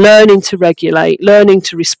 learning to regulate, learning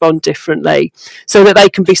to respond differently, so that they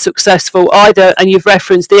can be successful either, and you've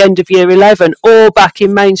referenced the end of year 11, or back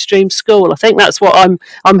in mainstream school. I think that's what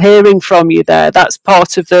I'm hearing from you there. That's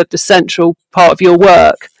part of the central part of your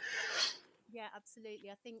work. Yeah,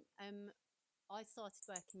 absolutely. I think I started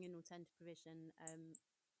working in alternative provision,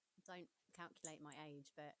 don't calculate my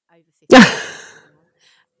age, but over 50 years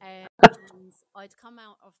now. And I'd come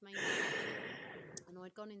out of mainstream and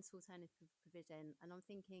I'd gone into alternative provision, and I'm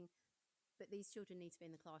thinking, but these children need to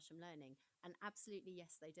be in the classroom learning. And absolutely,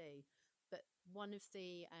 yes, they do. But one of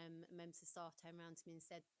the members of staff turned around to me and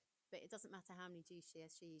said, but it doesn't matter how many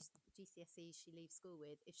GCSEs she leaves school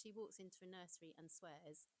with. If she walks into a nursery and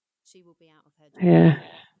swears, she will be out of her job. Yeah.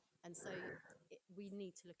 And so we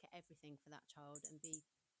need to look at everything for that child and be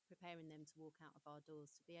preparing them to walk out of our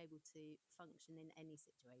doors to be able to function in any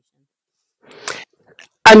situation.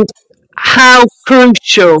 And how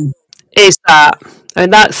crucial is that?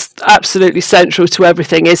 And that's absolutely central to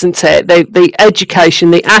everything, isn't it? The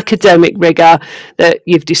education, the academic rigour that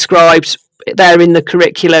you've described there in the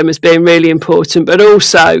curriculum as being really important, but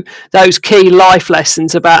also those key life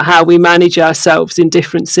lessons about how we manage ourselves in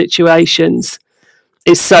different situations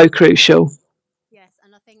is so crucial. Yes,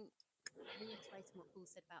 and I think reiterating what Paul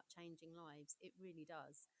said about changing lives, it really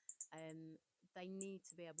does. They need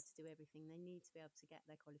to be able to do everything. They need to be able to get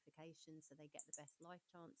their qualifications so they get the best life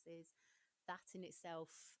chances. That in itself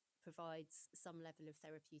provides some level of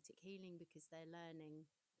therapeutic healing because they're learning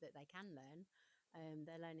that they can learn.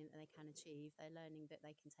 They're learning that they can achieve. They're learning that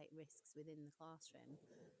they can take risks within the classroom.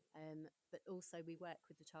 But also we work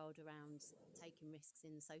with the child around taking risks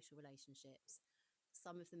in social relationships.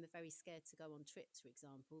 Some of them are very scared to go on trips, for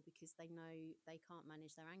example, because they know they can't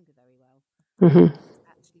manage their anger very well. Mm-hmm.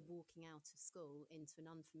 Actually walking out of school into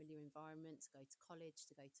an unfamiliar environment, to go to college,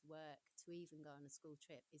 to go to work, to even go on a school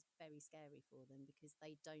trip is very scary for them because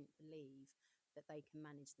they don't believe that they can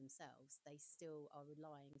manage themselves. They still are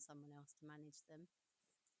relying on someone else to manage them.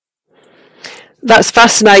 That's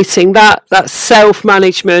fascinating, that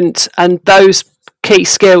self-management and those key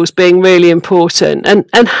skills being really important. And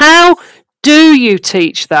how do you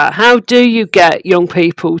teach that? How do you get young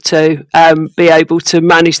people to be able to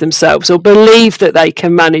manage themselves or believe that they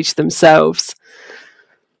can manage themselves?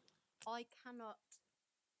 I cannot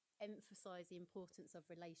emphasise the importance of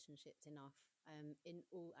relationships enough in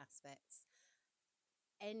all aspects.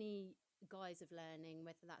 Any guise of learning,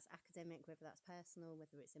 whether that's academic, whether that's personal,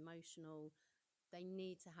 whether it's emotional, they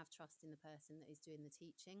need to have trust in the person that is doing the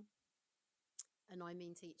teaching. And I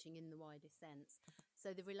mean teaching in the widest sense.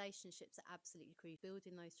 So the relationships are absolutely crucial.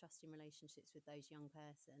 Building those trusting relationships with those young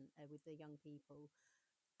with the young people,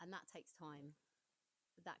 and that takes time.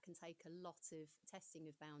 That can take a lot of testing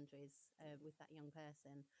of boundaries with that young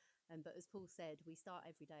person. But as Paul said, we start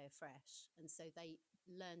every day afresh, and so they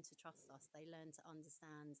learn to trust us. They learn to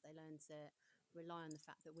understand. They learn to rely on the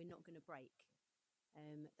fact that we're not going to break.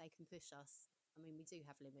 They can push us. I mean, we do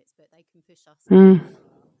have limits, but they can push us and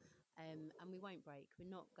we won't break. We're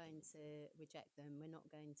not going to reject them. We're not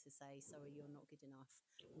going to say, sorry, you're not good enough.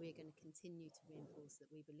 We're going to continue to reinforce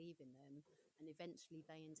that we believe in them, and eventually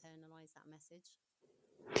they internalise that message.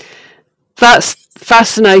 That's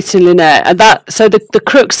fascinating, Lynette. And so the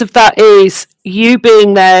crux of that is you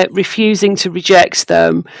being there, refusing to reject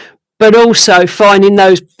them, but also finding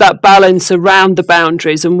that balance around the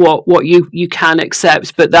boundaries and what you can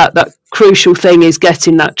accept. But that crucial thing is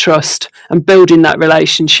getting that trust and building that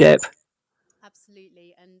relationship.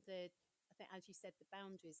 Absolutely. And I think, as you said, the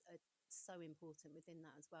boundaries are so important within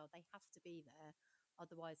that as well. They have to be there.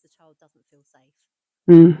 Otherwise, the child doesn't feel safe.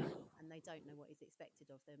 And they don't know what is expected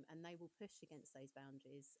of them, and they will push against those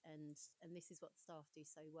boundaries. And this is what the staff do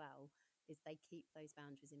so well, is they keep those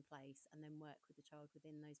boundaries in place and then work with the child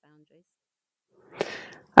within those boundaries.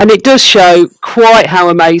 And it does show quite how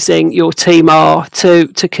amazing your team are to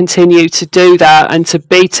continue to do that and to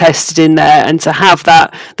be tested in there and to have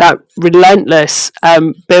that relentless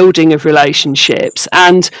building of relationships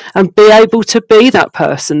and be able to be that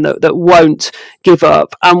person that won't give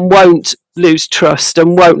up and won't lose trust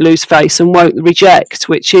and won't lose faith and won't reject,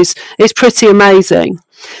 which is pretty amazing.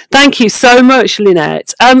 Thank you so much,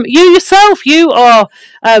 Lynette. You yourself, you are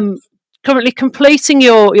currently completing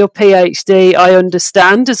your PhD, I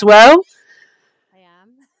understand, as well. I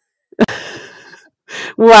am.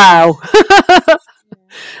 Wow.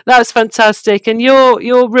 That's fantastic. And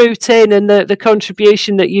your route in and the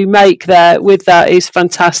contribution that you make there with that is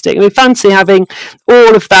fantastic. I mean, fancy having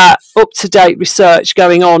all of that up-to-date research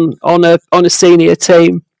going on a senior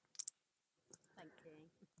team. Thank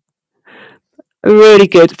you. Really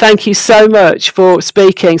good. Thank you so much for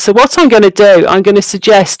speaking. So what I'm going to do, I'm going to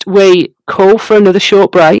suggest we call for another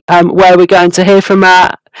short break where we're going to hear from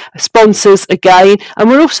our sponsors again, and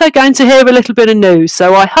we're also going to hear a little bit of news.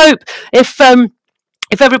 So I hope if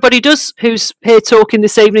everybody who's here talking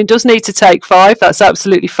this evening does need to take 5, that's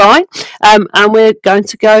absolutely fine. And we're going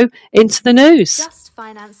to go into the news. Just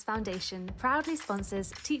Finance Foundation proudly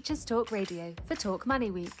sponsors Teachers Talk Radio for Talk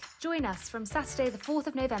Money Week. Join us from Saturday the 4th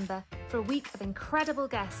of November for a week of incredible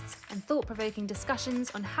guests and thought-provoking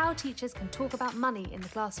discussions on how teachers can talk about money in the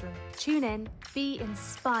classroom. Tune in, be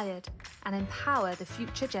inspired, and empower the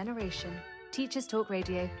future generation. Teachers Talk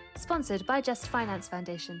Radio, sponsored by Just Finance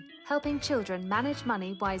Foundation, helping children manage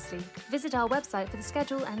money wisely. Visit our website for the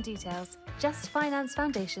schedule and details,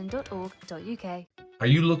 justfinancefoundation.org.uk. Are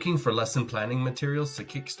you looking for lesson planning materials to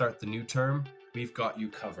kickstart the new term? We've got you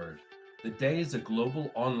covered. The Day is a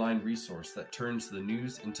global online resource that turns the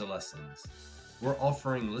news into lessons. We're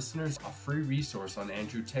offering listeners a free resource on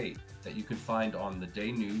Andrew Tate that you can find on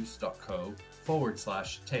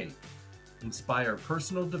thedaynews.co/Tate. Inspire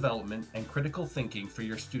personal development and critical thinking for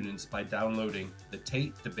your students by downloading the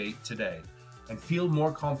Tate Debate today and feel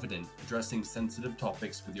more confident addressing sensitive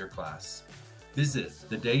topics with your class. Visit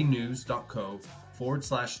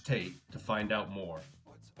thedaynews.co/Tate to find out more.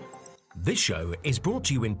 This show is brought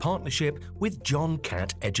to you in partnership with John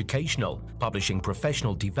Catt Educational, publishing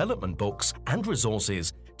professional development books and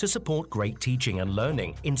resources to support great teaching and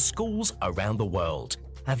learning in schools around the world.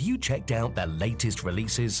 Have you checked out their latest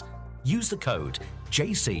releases? Use the code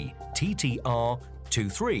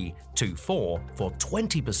JCTTR2324 for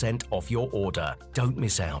 20% off your order. Don't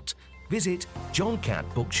miss out. Visit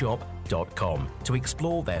johncattbookshop.com to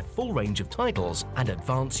explore their full range of titles and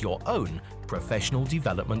advance your own professional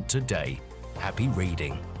development today. Happy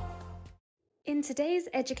reading. In today's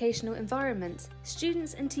educational environment,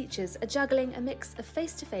 students and teachers are juggling a mix of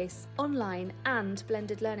face-to-face, online and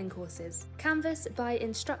blended learning courses. Canvas by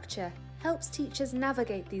Instructure helps teachers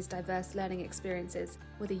navigate these diverse learning experiences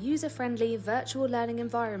with a user-friendly virtual learning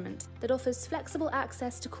environment that offers flexible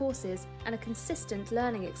access to courses and a consistent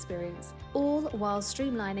learning experience, all while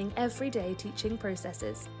streamlining everyday teaching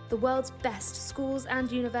processes. The world's best schools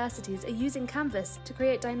and universities are using Canvas to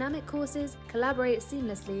create dynamic courses, collaborate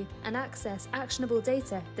seamlessly, and access actionable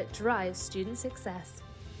data that drives student success.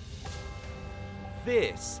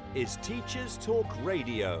 This is Teachers Talk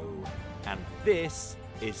Radio, and this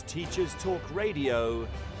is Teachers Talk Radio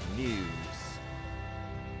News.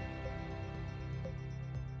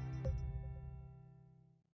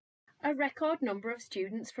 A record number of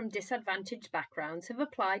students from disadvantaged backgrounds have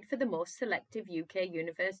applied for the most selective UK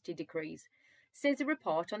university degrees, says a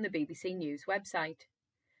report on the BBC News website.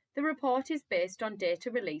 The report is based on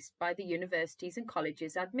data released by the Universities and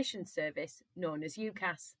Colleges Admissions Service, known as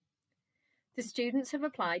UCAS. The students have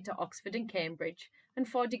applied to Oxford and Cambridge and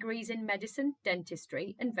for degrees in medicine,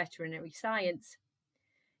 dentistry and veterinary science.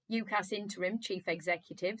 UCAS Interim Chief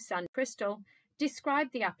Executive Sandra Crystal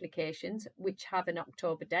described the applications, which have an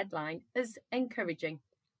October deadline, as encouraging.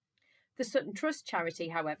 The Sutton Trust charity,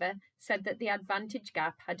 however, said that the advantage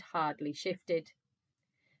gap had hardly shifted.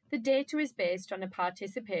 The data is based on a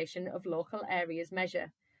participation of local areas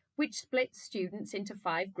measure, which splits students into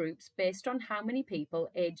 5 groups based on how many people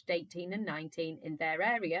aged 18 and 19 in their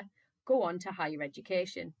area go on to higher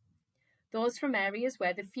education. Those from areas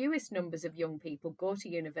where the fewest numbers of young people go to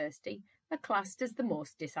university are classed as the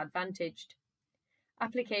most disadvantaged.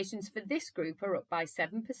 Applications for this group are up by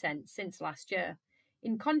 7% since last year,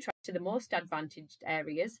 in contrast to the most advantaged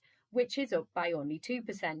areas, which is up by only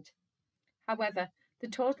 2%. However, the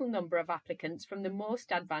total number of applicants from the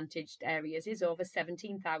most advantaged areas is over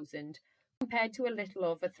 17,000, compared to a little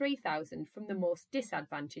over 3,000 from the most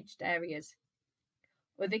disadvantaged areas.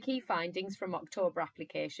 Other key findings from October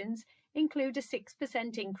applications include a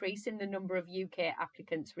 6% increase in the number of UK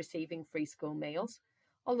applicants receiving free school meals,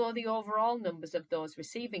 although the overall numbers of those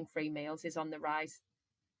receiving free meals is on the rise.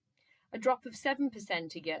 A drop of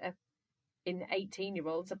 7% a year in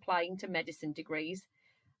 18-year-olds applying to medicine degrees,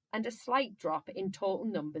 and a slight drop in total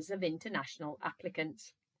numbers of international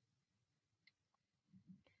applicants.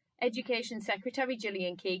 Education Secretary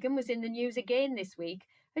Gillian Keegan was in the news again this week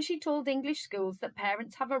as she told English schools that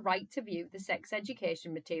parents have a right to view the sex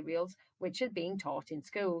education materials which are being taught in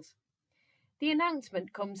schools. The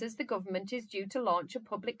announcement comes as the government is due to launch a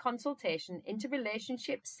public consultation into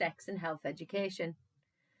relationships, sex and health education.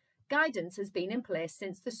 Guidance has been in place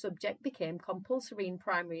since the subject became compulsory in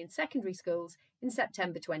primary and secondary schools in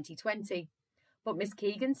September 2020. But Ms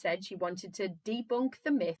Keegan said she wanted to debunk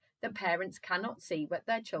the myth that parents cannot see what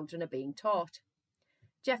their children are being taught.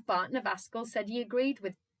 Jeff Barton of Askell said he agreed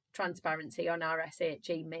with transparency on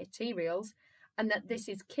RSHE materials and that this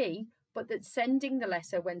is key, but that sending the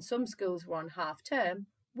letter when some schools were on half-term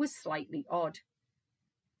was slightly odd.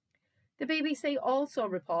 The BBC also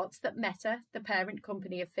reports that Meta, the parent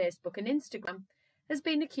company of Facebook and Instagram, has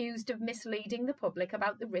been accused of misleading the public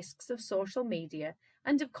about the risks of social media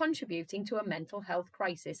and of contributing to a mental health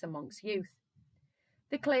crisis amongst youth.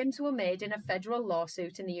 The claims were made in a federal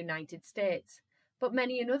lawsuit in the United States, but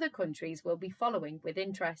many in other countries will be following with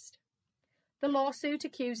interest. The lawsuit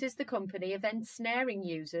accuses the company of ensnaring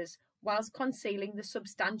users whilst concealing the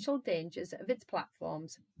substantial dangers of its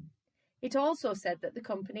platforms. It also said that the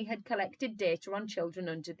company had collected data on children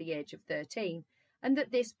under the age of 13 and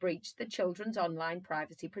that this breached the Children's Online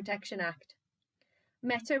Privacy Protection Act.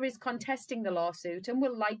 Meta is contesting the lawsuit and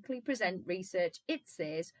will likely present research it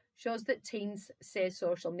says shows that teens say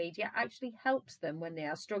social media actually helps them when they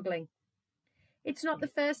are struggling. It's not the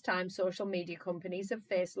first time social media companies have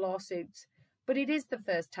faced lawsuits, but it is the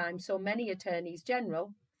first time so many attorneys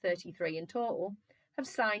general, 33 in total, have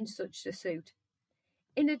signed such a suit,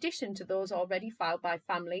 in addition to those already filed by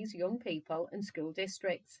families, young people and school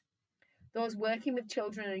districts. Those working with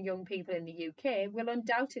children and young people in the UK will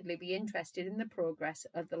undoubtedly be interested in the progress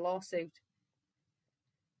of the lawsuit.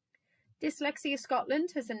 Dyslexia Scotland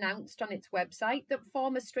has announced on its website that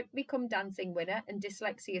former Strictly Come Dancing winner and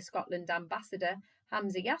Dyslexia Scotland ambassador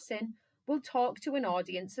Hamza Yassin will talk to an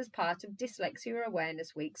audience as part of Dyslexia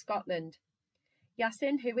Awareness Week Scotland.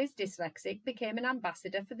 Yassin, who is dyslexic, became an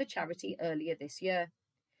ambassador for the charity earlier this year.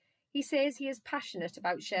 He says he is passionate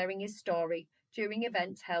about sharing his story during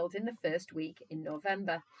events held in the first week in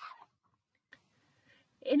November.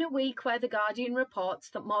 In a week where The Guardian reports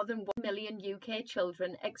that more than 1 million UK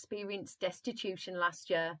children experienced destitution last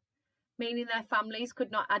year, meaning their families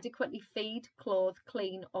could not adequately feed, clothe,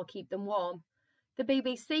 clean or keep them warm, the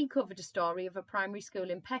BBC covered a story of a primary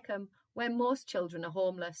school in Peckham where most children are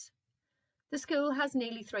homeless. The school has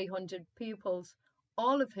nearly 300 pupils,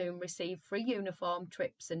 all of whom receive free uniform,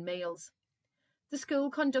 trips and meals. The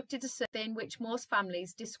school conducted a survey in which most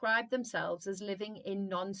families describe themselves as living in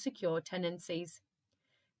non-secure tenancies.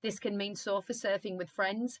 This can mean sofa surfing with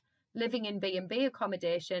friends, living in B&B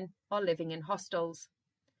accommodation or living in hostels.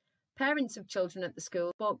 Parents of children at the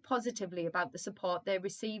school spoke positively about the support they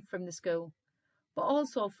received from the school, but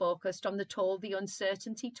also focused on the toll the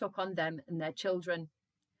uncertainty took on them and their children.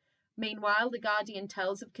 Meanwhile, The Guardian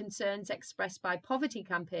tells of concerns expressed by poverty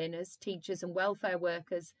campaigners, teachers and welfare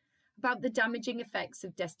workers about the damaging effects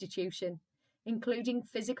of destitution, including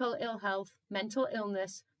physical ill health, mental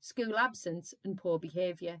illness, school absence and poor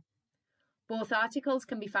behaviour. Both articles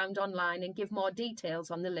can be found online and give more details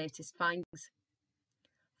on the latest findings.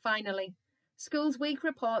 Finally, Schools Week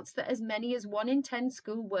reports that as many as 1 in 10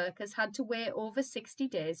 school workers had to wait over 60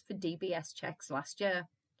 days for DBS checks last year.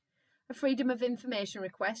 A Freedom of Information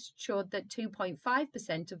request showed that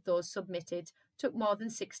 2.5% of those submitted took more than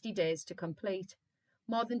 60 days to complete,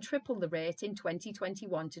 more than triple the rate in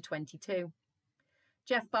 2021 to 22.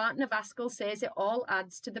 Jeff Barton of Askell says it all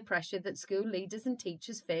adds to the pressure that school leaders and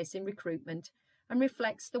teachers face in recruitment and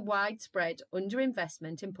reflects the widespread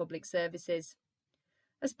underinvestment in public services.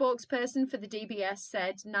 A spokesperson for the DBS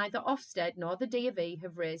said neither Ofsted nor the D.A.V.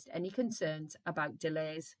 have raised any concerns about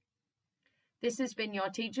delays. This has been your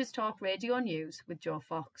Teachers Talk Radio News with Jo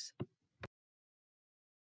Fox.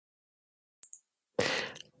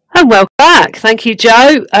 And welcome back. Thank you,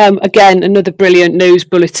 Jo. Again, another brilliant news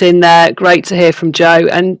bulletin there. Great to hear from Jo,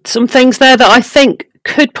 and some things there that I think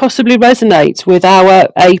could possibly resonate with our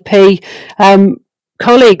AP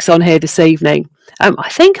colleagues on here this evening. I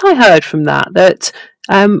think I heard from that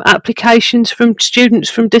applications from students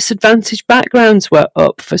from disadvantaged backgrounds were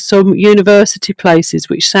up for some university places,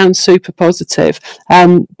 which sounds super positive.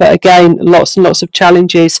 But again, lots and lots of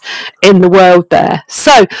challenges in the world there.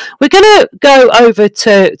 So we're going to go over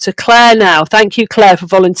to Claire now. Thank you, Claire, for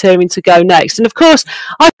volunteering to go next. And of course,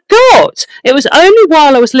 it was only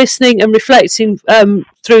while I was listening and reflecting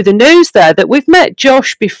through the news there that we've met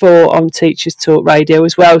Josh before on Teachers Talk Radio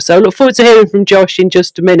as well. So I look forward to hearing from Josh in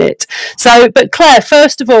just a minute. But Claire,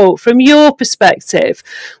 first of all, from your perspective,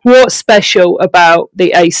 what's special about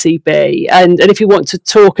the ACB? And if you want to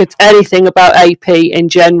talk anything about AP in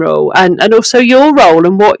general and also your role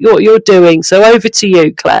and what you're doing. So over to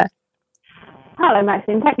you, Claire. Hello,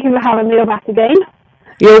 Maxine. Thank you for having me back again.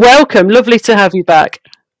 You're welcome. Lovely to have you back.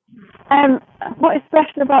 What is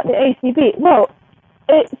special about the ACB? Well,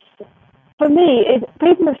 for me,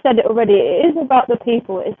 people have said it already, it is about the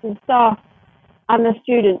people, it's the staff and the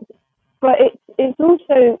students, but it's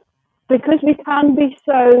also because we can be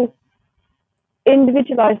so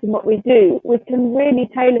individualised in what we do, we can really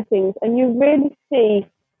tailor things, and you really see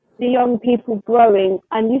the young people growing,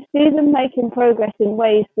 and you see them making progress in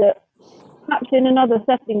ways that perhaps in another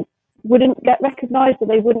setting wouldn't get recognised, or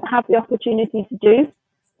they wouldn't have the opportunity to do,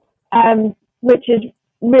 which is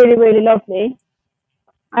really, really lovely.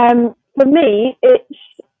 For me,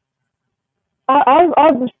 I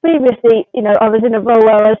was previously, I was in a role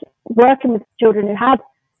where I was working with children who had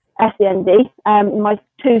SEND, in my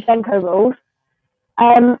 2 Senko roles.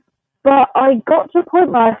 But I got to a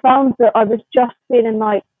point where I found that I was just feeling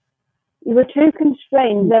like you were too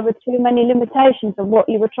constrained. There were too many limitations on what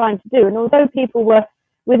you were trying to do. And although people were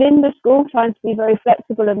within the school trying to be very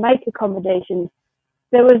flexible and make accommodations,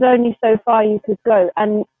 there was only so far you could go.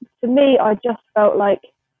 And to me, I just felt like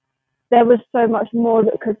there was so much more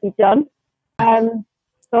that could be done. So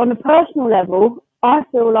on a personal level, I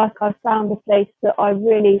feel like I found a place that I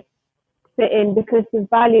really fit in, because the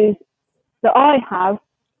values that I have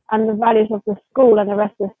and the values of the school and the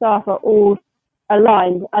rest of the staff are all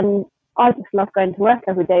aligned. And I just love going to work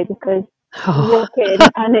every day, because you walk in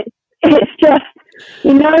and it's just,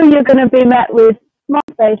 you're going to be met with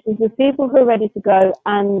smart faces, with people who are ready to go.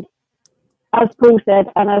 And as Paul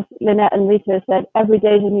said, and as Lynette and Rita said, every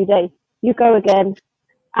day is a new day. You go again,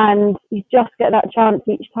 and you just get that chance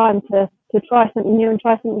each time to try something new and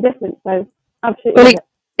try something different. So absolutely. Well,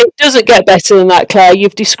 it doesn't get better than that, Claire.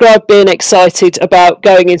 You've described being excited about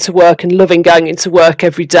going into work and loving going into work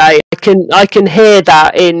every day. I can hear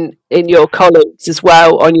that in your colleagues as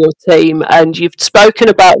well on your team, and you've spoken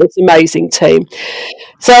about this amazing team.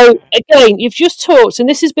 So again, you've just talked, and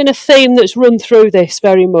this has been a theme that's run through this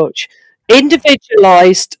very much,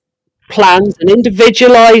 individualised plans and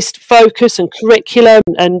individualised focus and curriculum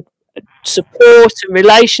and support and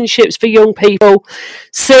relationships for young people,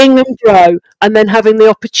 seeing them grow and then having the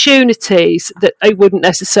opportunities that they wouldn't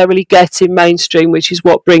necessarily get in mainstream, which is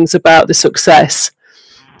what brings about the success.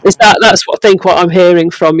 That's what I'm hearing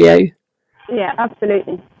from you. Yeah,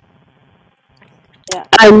 absolutely. Yeah.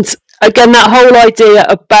 And again, that whole idea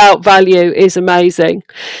about value is amazing.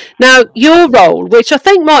 Now, your role, which I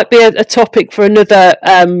think might be a topic for another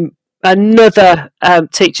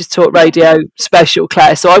Teachers Talk Radio special,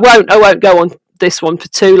 Claire. So I won't go on this one for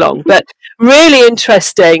too long. But really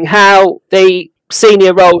interesting how the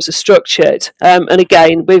senior roles are structured. And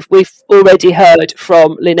again, we've already heard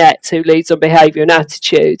from Lynette, who leads on behaviour and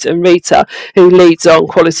attitude, and Rita, who leads on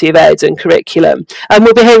quality of ed and curriculum. And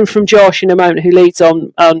we'll be hearing from Josh in a moment, who leads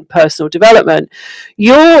on personal development.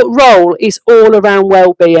 Your role is all around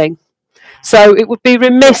well-being. So it would be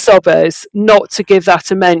remiss of us not to give that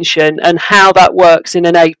a mention, and how that works in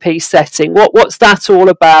an AP setting. What's that all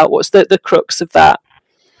about? What's the crux of that?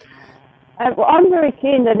 Well, I'm very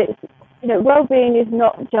keen that it's, well-being is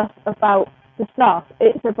not just about the staff.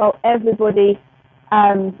 It's about everybody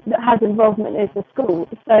that has involvement in the school.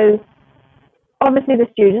 So obviously the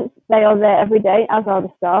students, they are there every day, as are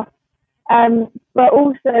the staff, but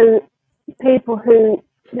also people who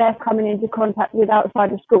they're coming into contact with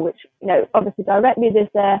outside of school, which, obviously directly there's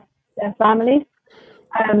their families,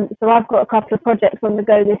 So I've got a couple of projects on the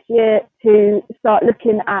go this year to start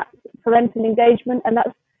looking at parental engagement, and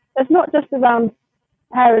that's not just around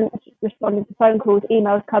parents responding to phone calls,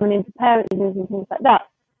 emails coming into parents and things like that,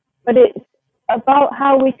 but it's about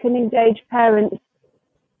how we can engage parents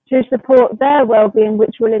to support their well-being,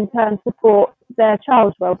 which will in turn support their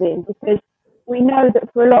child's well-being, because we know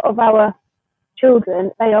that for a lot of our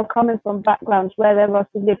children, they are coming from backgrounds where there are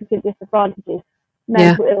significant disadvantages,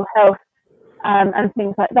 mental ill health, and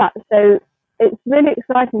things like that. So it's really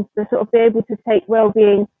exciting to sort of be able to take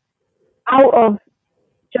well-being out of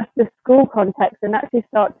just the school context and actually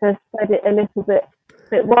start to spread it a little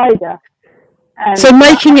bit wider. So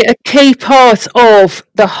making it a key part of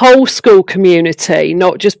the whole school community,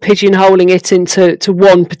 not just pigeonholing it into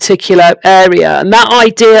one particular area. And that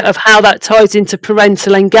idea of how that ties into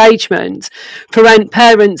parental engagement,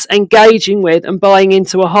 parents engaging with and buying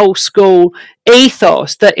into a whole school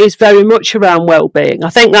ethos that is very much around well-being. I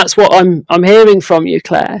think that's what I'm hearing from you,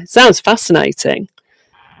 Claire. It sounds fascinating.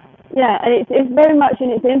 Yeah, and it's very much in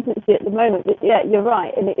its infancy at the moment, but yeah, you're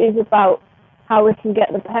right, and it is about how we can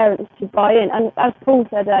get the parents to buy in. And as Paul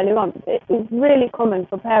said earlier on, it is really common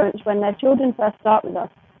for parents when their children first start with us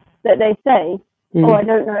that they say, oh, I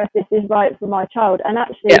don't know if this is right for my child. And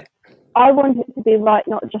actually, I want it to be right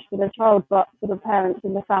not just for the child, but for the parents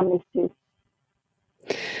and the families too.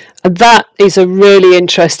 And that is a really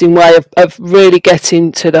interesting way of really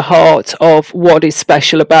getting to the heart of what is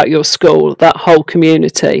special about your school, that whole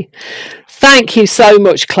community. Thank you so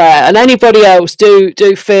much, Claire. And anybody else, do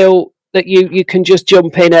feel that you can just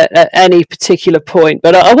jump in at any particular point.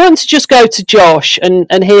 But I want to just go to Josh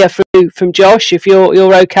and hear from Josh, if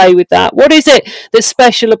you're okay with that. What is it that's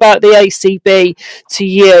special about the ACB to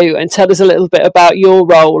you? And tell us a little bit about your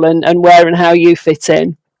role and where and how you fit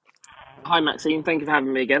in. Hi, Maxine. Thank you for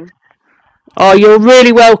having me again. Oh, you're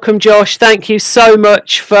really welcome, Josh. Thank you so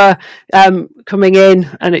much for coming in.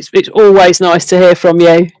 And it's always nice to hear from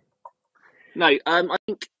you. No, I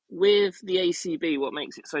think with the ACB, what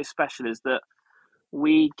makes it so special is that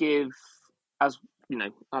we give, as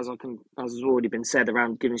has already been said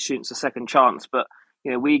around giving students a second chance, but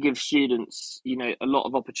we give students a lot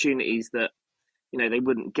of opportunities that they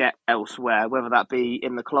wouldn't get elsewhere, whether that be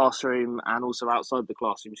in the classroom and also outside the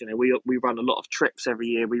classrooms. We run a lot of trips every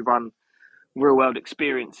year. We run real world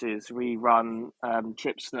experiences. We run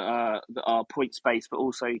trips that are points based, but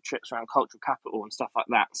also trips around cultural capital and stuff like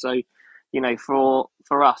that. So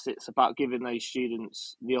for us, it's about giving those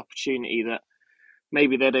students the opportunity that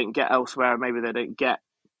maybe they don't get elsewhere, maybe they don't get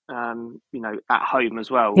at home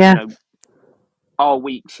as well. Our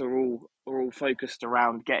weeks are all focused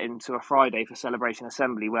around getting to a Friday for Celebration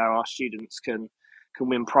Assembly, where our students can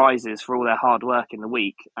win prizes for all their hard work in the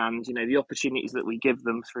week. And the opportunities that we give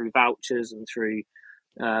them through vouchers and through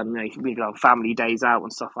we go on family days out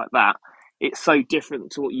and stuff like that, it's so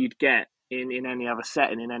different to what you'd get in any other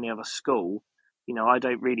setting, in any other school. I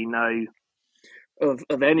don't really know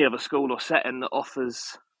of any other school or setting that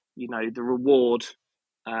offers the reward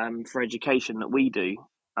for education that we do.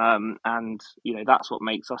 And that's what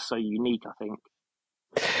makes us so unique, I think.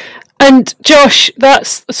 And Josh,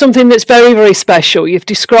 that's something that's very, very special. You've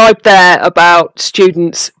described there about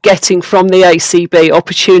students getting from the ACB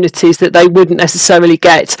opportunities that they wouldn't necessarily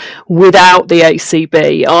get without the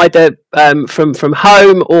ACB, either from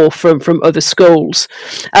home or from other schools.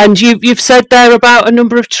 And you've said there about a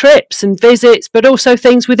number of trips and visits, but also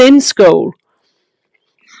things within school.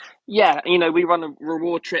 Yeah, we run a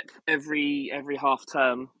reward trip every half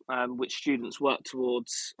term, which students work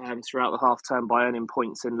towards throughout the half term by earning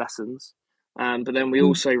points in lessons. But then we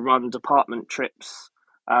also run department trips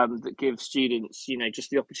that give students,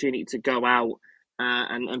 just the opportunity to go out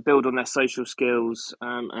and build on their social skills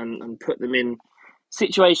and put them in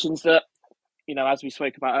situations that, as we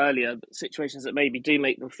spoke about earlier, situations that maybe do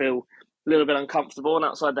make them feel a little bit uncomfortable and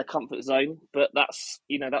outside their comfort zone. But that's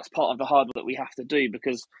part of the hard work that we have to do,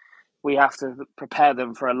 because we have to prepare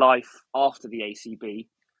them for a life after the ACB.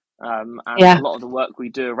 And a lot of the work we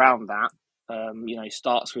do around that,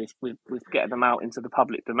 starts with getting them out into the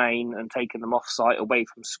public domain and taking them off site away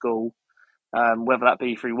from school, whether that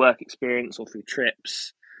be through work experience or through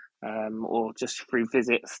trips, or just through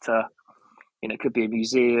visits to, it could be a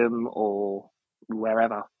museum or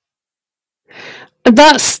wherever.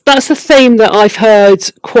 That's a theme that I've heard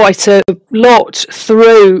quite a lot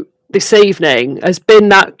through this evening, has been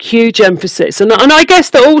that huge emphasis, and I guess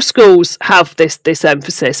that all schools have this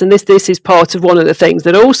emphasis, and this is part of one of the things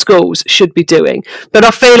that all schools should be doing. But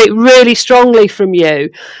I feel it really strongly from you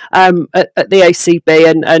at the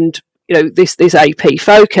ACB, and this AP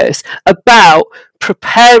focus about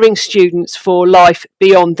preparing students for life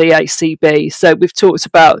beyond the ACB. So we've talked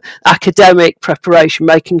about academic preparation,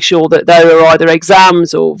 making sure that there are either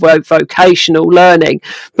exams or vocational learning,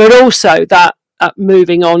 but also that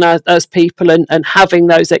moving on as people and having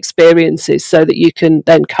those experiences so that you can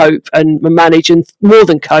then cope and manage, and more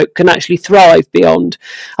than cope, can actually thrive beyond.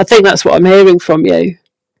 I think that's what I'm hearing from you.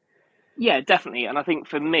 Yeah, definitely. And I think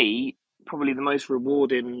for me, probably the most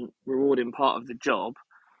rewarding part of the job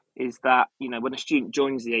is that, when a student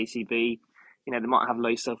joins the ACB, they might have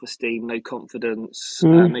low self-esteem, no confidence,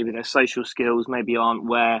 maybe their social skills maybe aren't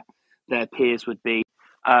where their peers would be.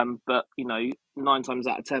 But 9 times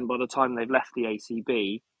out of 10, by the time they've left the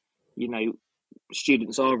ACB,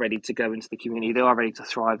 students are ready to go into the community. They are ready to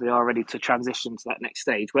thrive. They are ready to transition to that next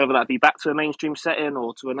stage, whether that be back to a mainstream setting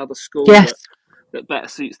or to another school that better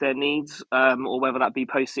suits their needs, or whether that be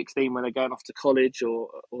post-16 when they're going off to college or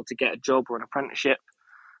to get a job or an apprenticeship.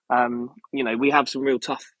 We have some real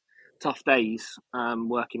tough days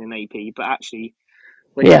working in AP, but actually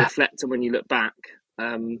when you reflect and when you look back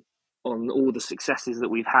on all the successes that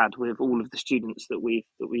we've had with all of the students that we've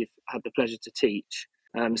had the pleasure to teach,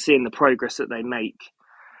 seeing the progress that they make,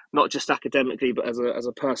 not just academically, but as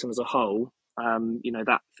a person as a whole,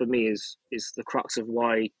 that for me is the crux of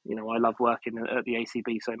why I love working at the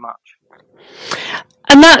ACB so much.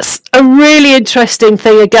 And that's a really interesting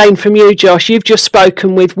thing again from you, Josh. You've just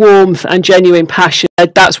spoken with warmth and genuine passion.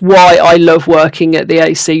 That's why I love working at the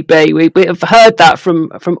ACB. We have heard that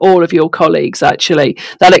from all of your colleagues, actually,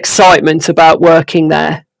 that excitement about working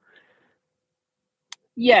there.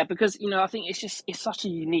 Yeah, because I think it's such a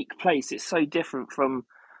unique place. It's so different from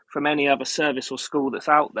any other service or school that's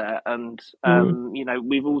out there. And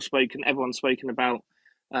everyone's spoken about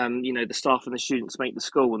the staff and the students make the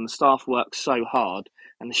school, and the staff work so hard,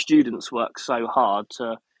 and the students work so hard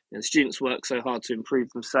to improve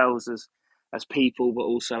themselves as people, but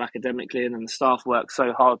also academically, and then the staff work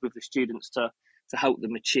so hard with the students to help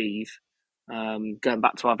them achieve. Going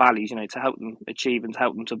back to our values, to help them achieve and to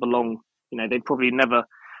help them to belong. They probably never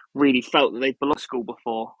really felt that they'd belonged to school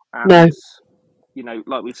before. And,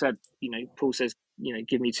 like we've said, Paul says,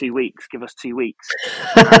 give me 2 weeks, give us 2 weeks.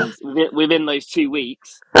 And within those 2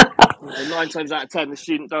 weeks, 9 times out of 10, the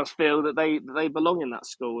student does feel that they belong in that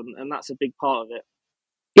school. And that's a big part of it.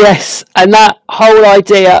 Yes, and that whole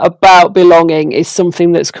idea about belonging is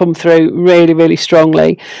something that's come through really, really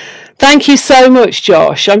strongly. Thank you so much,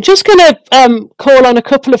 Josh. I'm just going to call on a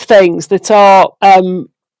couple of things that are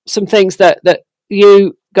some things that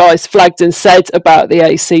you guys flagged and said about the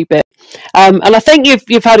ACB. And I think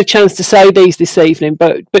you've had a chance to say these this evening,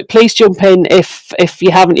 but please jump in if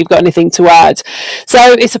you haven't, you've got anything to add.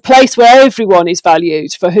 So it's a place where everyone is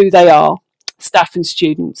valued for who they are, staff and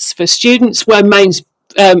students. For students where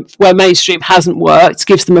mainstream hasn't worked,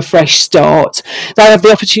 gives them a fresh start. They have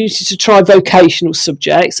the opportunity to try vocational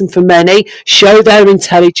subjects, and for many, show their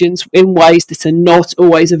intelligence in ways that are not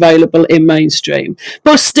always available in mainstream,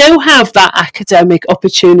 but still have that academic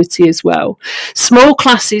opportunity as well. Small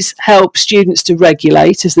classes help students to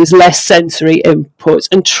regulate as there's less sensory input,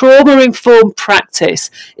 and trauma-informed practice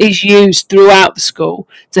is used throughout the school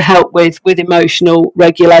to help with emotional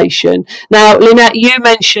regulation. Now, Lynette, you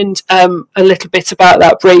mentioned a little bit about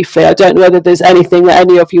that briefly. I don't know whether there's anything that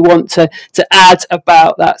any of you want to add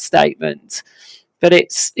about that statement, but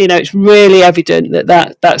it's really evident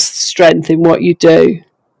that that's strength in what you do.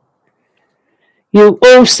 You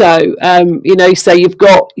also, say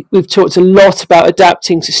we've talked a lot about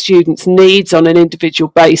adapting to students' needs on an individual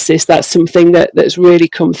basis. That's something that's really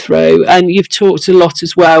come through, and you've talked a lot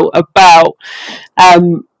as well about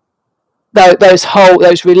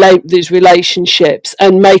those relationships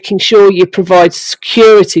and making sure you provide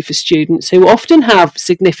security for students who often have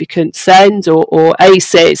significant SEND or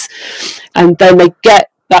ACEs, and then they get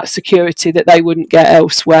that security that they wouldn't get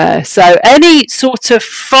elsewhere. So any sort of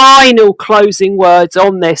final closing words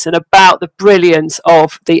on this and about the brilliance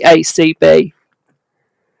of the ACB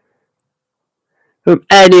from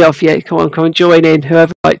any of you? Come on, join in,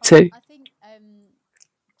 whoever would like to. I think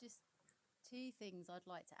just 2 things I'd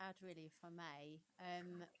like to add, really, if I may,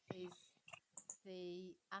 is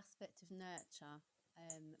the aspect of nurture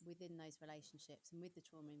within those relationships, and with the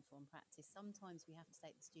trauma-informed practice. Sometimes we have to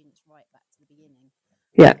take the students right back to the beginning.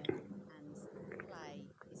 Yeah. And play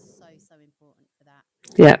is so important for that.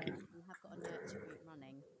 Yeah. We have got a nurture group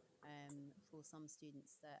running for some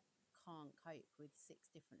students that can't cope with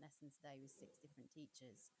 6 different lessons a day with 6 different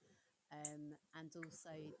teachers. And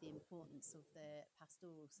also the importance of the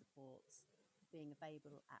pastoral supports being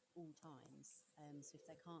available at all times. So if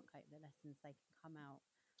they can't cope with the lessons, they can come out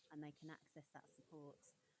and they can access that support.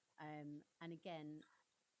 And again,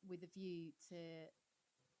 with a view to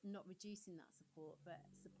not reducing that support, but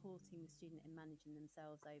supporting the student in managing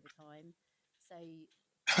themselves over time. So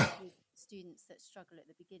with students that struggle at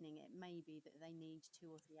the beginning, it may be that they need 2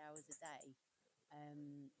 or 3 hours a day,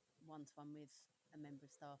 one-to-one with a member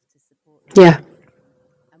of staff to support them. Yeah.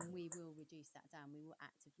 And we will reduce that down. We will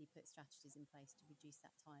actively put strategies in place to reduce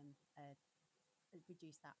that time,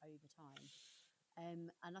 reduce that over time.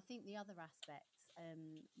 And I think the other aspect,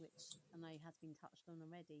 which I know has been touched on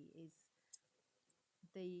already, is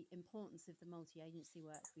the importance of the multi-agency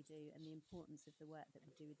work we do and the importance of the work that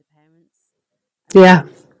we do with the parents. Yeah.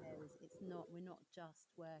 We're not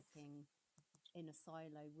just working in a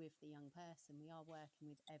silo with the young person. We are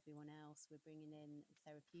working with everyone else. We're bringing in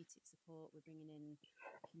therapeutic support. We're bringing in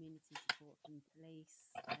community support from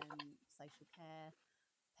police, social care,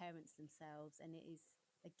 parents themselves. And it is,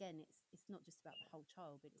 again, it's not just about the whole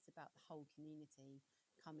child, but it's about the whole community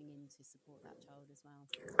coming in to support that child as well.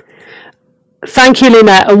 Thank you,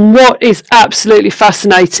 Lynette. And what is absolutely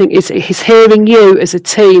fascinating is hearing you as a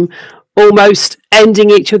team almost ending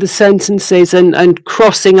each other's sentences and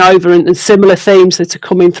crossing over and similar themes that are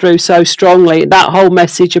coming through so strongly. That whole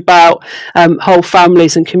message about whole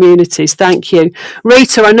families and communities. Thank you.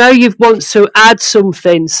 Rita, I know you want to add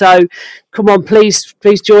something, so come on, please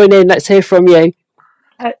join in. Let's hear from you.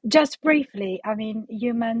 Just briefly, I mean,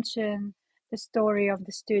 you mentioned the story of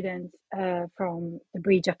the student from the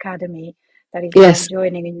Bridge Academy that is now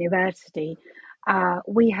joining university.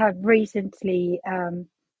 We have recently,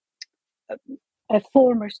 a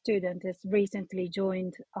former student has recently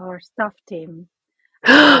joined our staff team.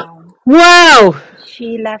 Wow!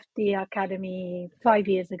 She left the academy 5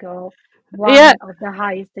 years ago. One of the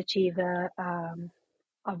highest achiever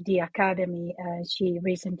of the academy. She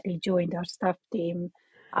recently joined our staff team,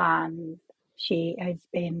 and she has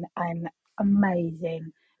been an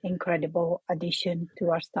amazing, incredible addition to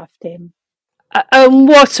our staff team. And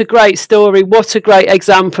what a great story, what a great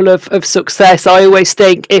example of success. I always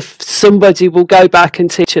think if somebody will go back and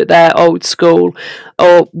teach at their old school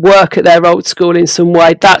or work at their old school in some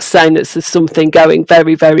way, that's saying that there's something going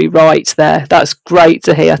very, very right there. That's great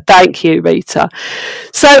to hear. Thank you, Rita.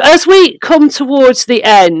 So as we come towards the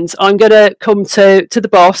end, I'm going to come to the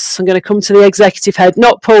boss. I'm going to come to the executive head.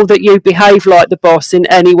 Not, Paul, that you behave like the boss in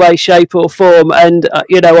any way, shape or form, and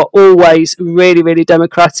are always really, really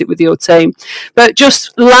democratic with your team. But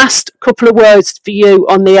just last couple of words for you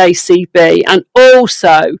on the ACB, and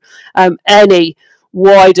also any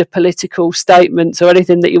wider political statements or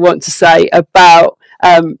anything that you want to say about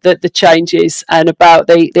the changes and about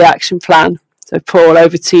the action plan. So, Paul,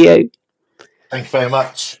 over to you. Thank you very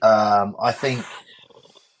much. I think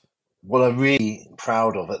what I'm really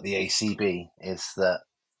proud of at the ACB is that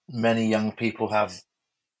many young people have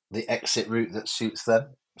the exit route that suits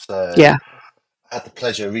them. So yeah. I had the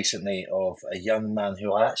pleasure recently of a young man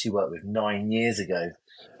who I actually worked with 9 years ago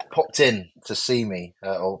popped in to see me,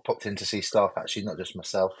 or popped in to see staff, actually, not just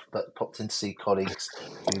myself, but popped in to see colleagues.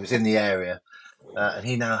 He was in the area, and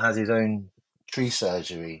he now has his own tree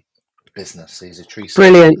surgery business. He's a tree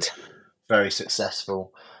surgeon. Brilliant. Very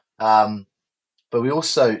successful. But we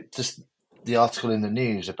also, just the article in the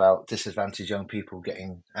news about disadvantaged young people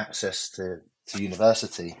getting access to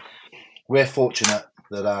university. We're fortunate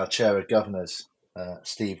that our chair of governors,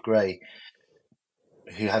 Steve Gray,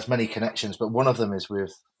 who has many connections, but one of them is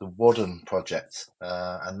with the Wadham project,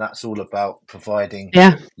 and that's all about providing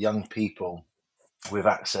young people with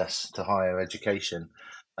access to higher education.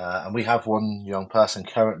 And we have one young person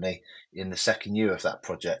currently in the second year of that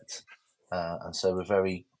project, and so we're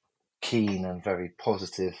very keen and very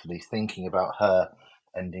positively thinking about her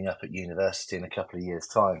ending up at university in a couple of years'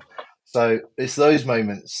 time. So it's those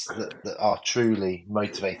moments that are truly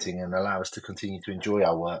motivating and allow us to continue to enjoy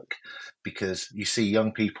our work, because you see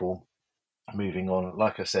young people moving on,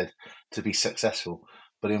 like I said, to be successful,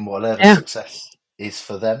 but in whatever success is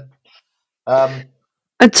for them.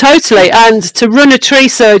 And totally, and to run a tree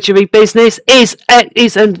surgery business is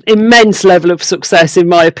an immense level of success, in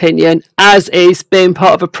my opinion, as is being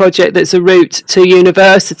part of a project that's a route to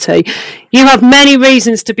university. You have many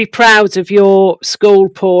reasons to be proud of your school,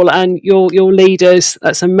 Paul, and your leaders.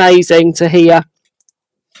 That's amazing to hear.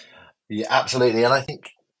 Yeah, absolutely, and I think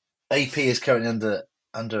AP is currently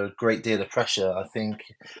under a great deal of pressure. I think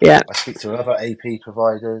I speak to other AP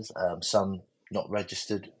providers, some not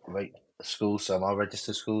registered schools, some are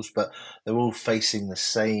registered schools, but they're all facing the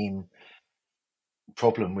same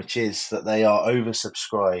problem, which is that they are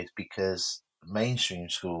oversubscribed because mainstream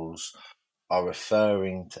schools are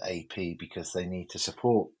referring to AP because they need to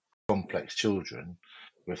support complex children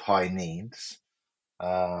with high needs,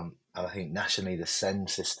 And I think nationally the SEND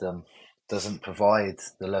system doesn't provide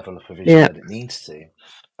the level of provision that it needs to.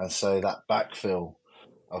 And so that backfill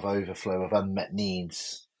of overflow of unmet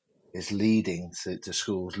needs is leading to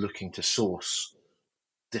schools looking to source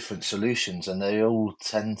different solutions, and they all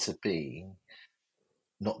tend to be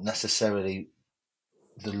not necessarily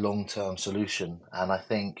the long-term solution. And I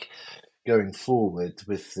think going forward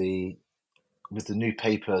with the new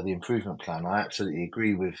paper, the improvement plan, I absolutely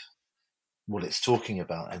agree with what it's talking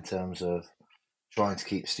about in terms of trying to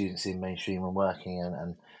keep students in mainstream and working,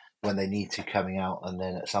 and when they need to coming out, and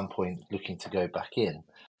then at some point looking to go back in.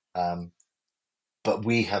 But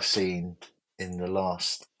we have seen in the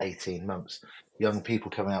last 18 months young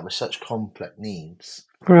people coming out with such complex needs.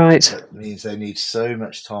 Right. That means they need so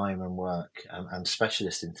much time and work and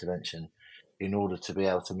specialist intervention in order to be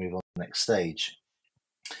able to move on to the next stage.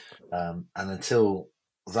 And until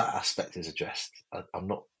that aspect is addressed, I'm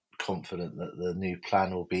not confident that the new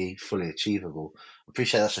plan will be fully achievable. I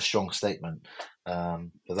appreciate that's a strong statement,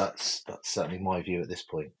 but that's certainly my view at this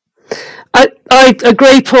point. I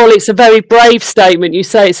agree, Paul. It's a very brave statement. You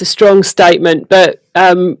say it's a strong statement, but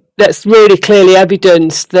that's really clearly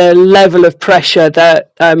evidenced the level of pressure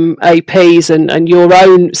that APs and your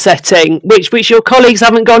own setting, which your colleagues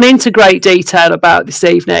haven't gone into great detail about this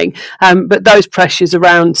evening, but those pressures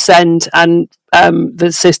around SEND and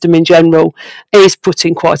the system in general is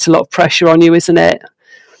putting quite a lot of pressure on you, isn't it?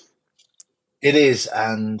 It is,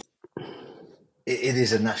 and it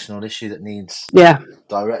is a national issue that needs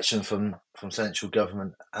direction from central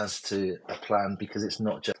government as to a plan, because it's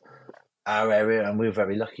not just our area, and we're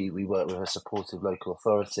very lucky. We work with a supportive local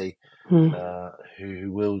authority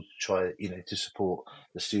who will try, to support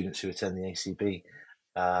the students who attend the ACB.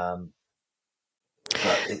 But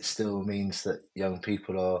it still means that young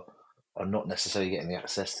people are not necessarily getting the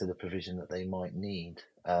access to the provision that they might need.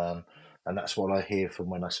 And that's what I hear from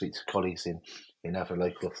when I speak to colleagues in other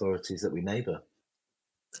local authorities that we neighbour.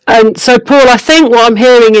 So, Paul, I think what I'm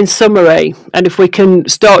hearing in summary, and if we can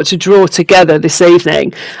start to draw together this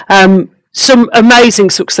evening, some amazing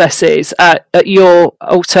successes at your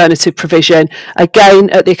alternative provision, again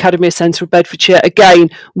at the Academy of Central Bedfordshire, again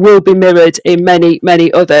will be mirrored in many,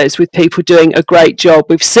 many others, with people doing a great job.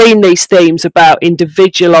 We've seen these themes about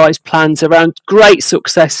individualised plans around great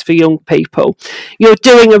success for young people. You're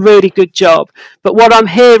doing a really good job, but what I'm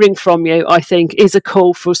hearing from you, I think, is a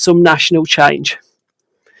call for some national change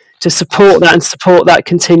to support that and support that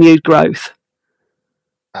continued growth.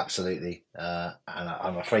 Absolutely, and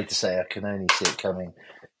I'm afraid to say I can only see it coming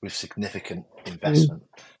with significant investment,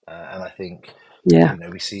 and I think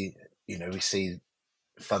we see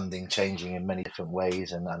funding changing in many different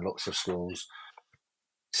ways, and lots of schools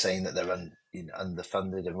saying that they're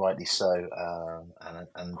underfunded, and rightly so. And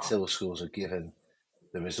until schools are given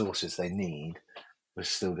the resources they need, we're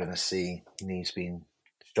still going to see needs being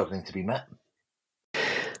struggling to be met.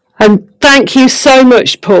 And thank you so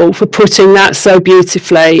much, Paul, for putting that so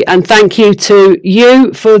beautifully. And thank you to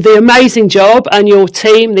you for the amazing job, and your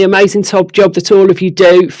team, the amazing top job that all of you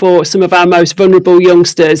do for some of our most vulnerable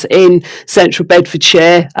youngsters in Central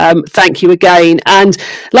Bedfordshire. Thank you again. And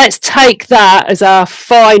let's take that as our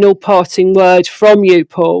final parting word from you,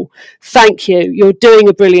 Paul. Thank you. You're doing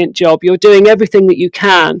a brilliant job. You're doing everything that you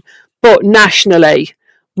can. But nationally,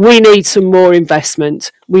 we need some more investment.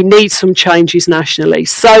 We need some changes nationally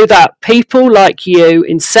so that people like you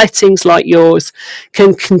in settings like yours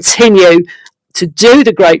can continue to do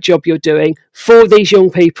the great job you're doing for these young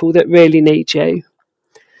people that really need you.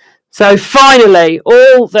 So finally,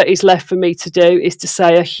 all that is left for me to do is to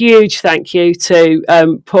say a huge thank you to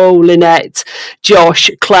Paul, Lynette, Josh,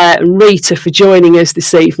 Claire and Rita for joining us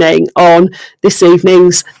this evening on this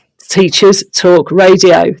evening's Teachers Talk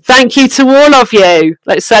Radio. Thank you to all of you.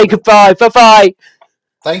 Let's say goodbye. Bye-bye.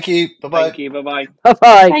 Thank you. Bye-bye. Thank you. Bye-bye.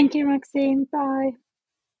 Bye-bye. Thank you, Maxine. Bye.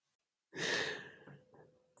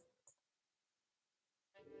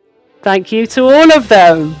 Thank you to all of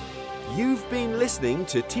them. You've been listening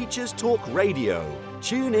to Teachers Talk Radio.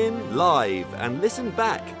 Tune in live and listen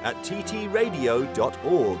back at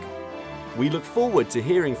ttradio.org. We look forward to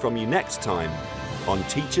hearing from you next time on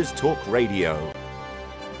Teachers Talk Radio.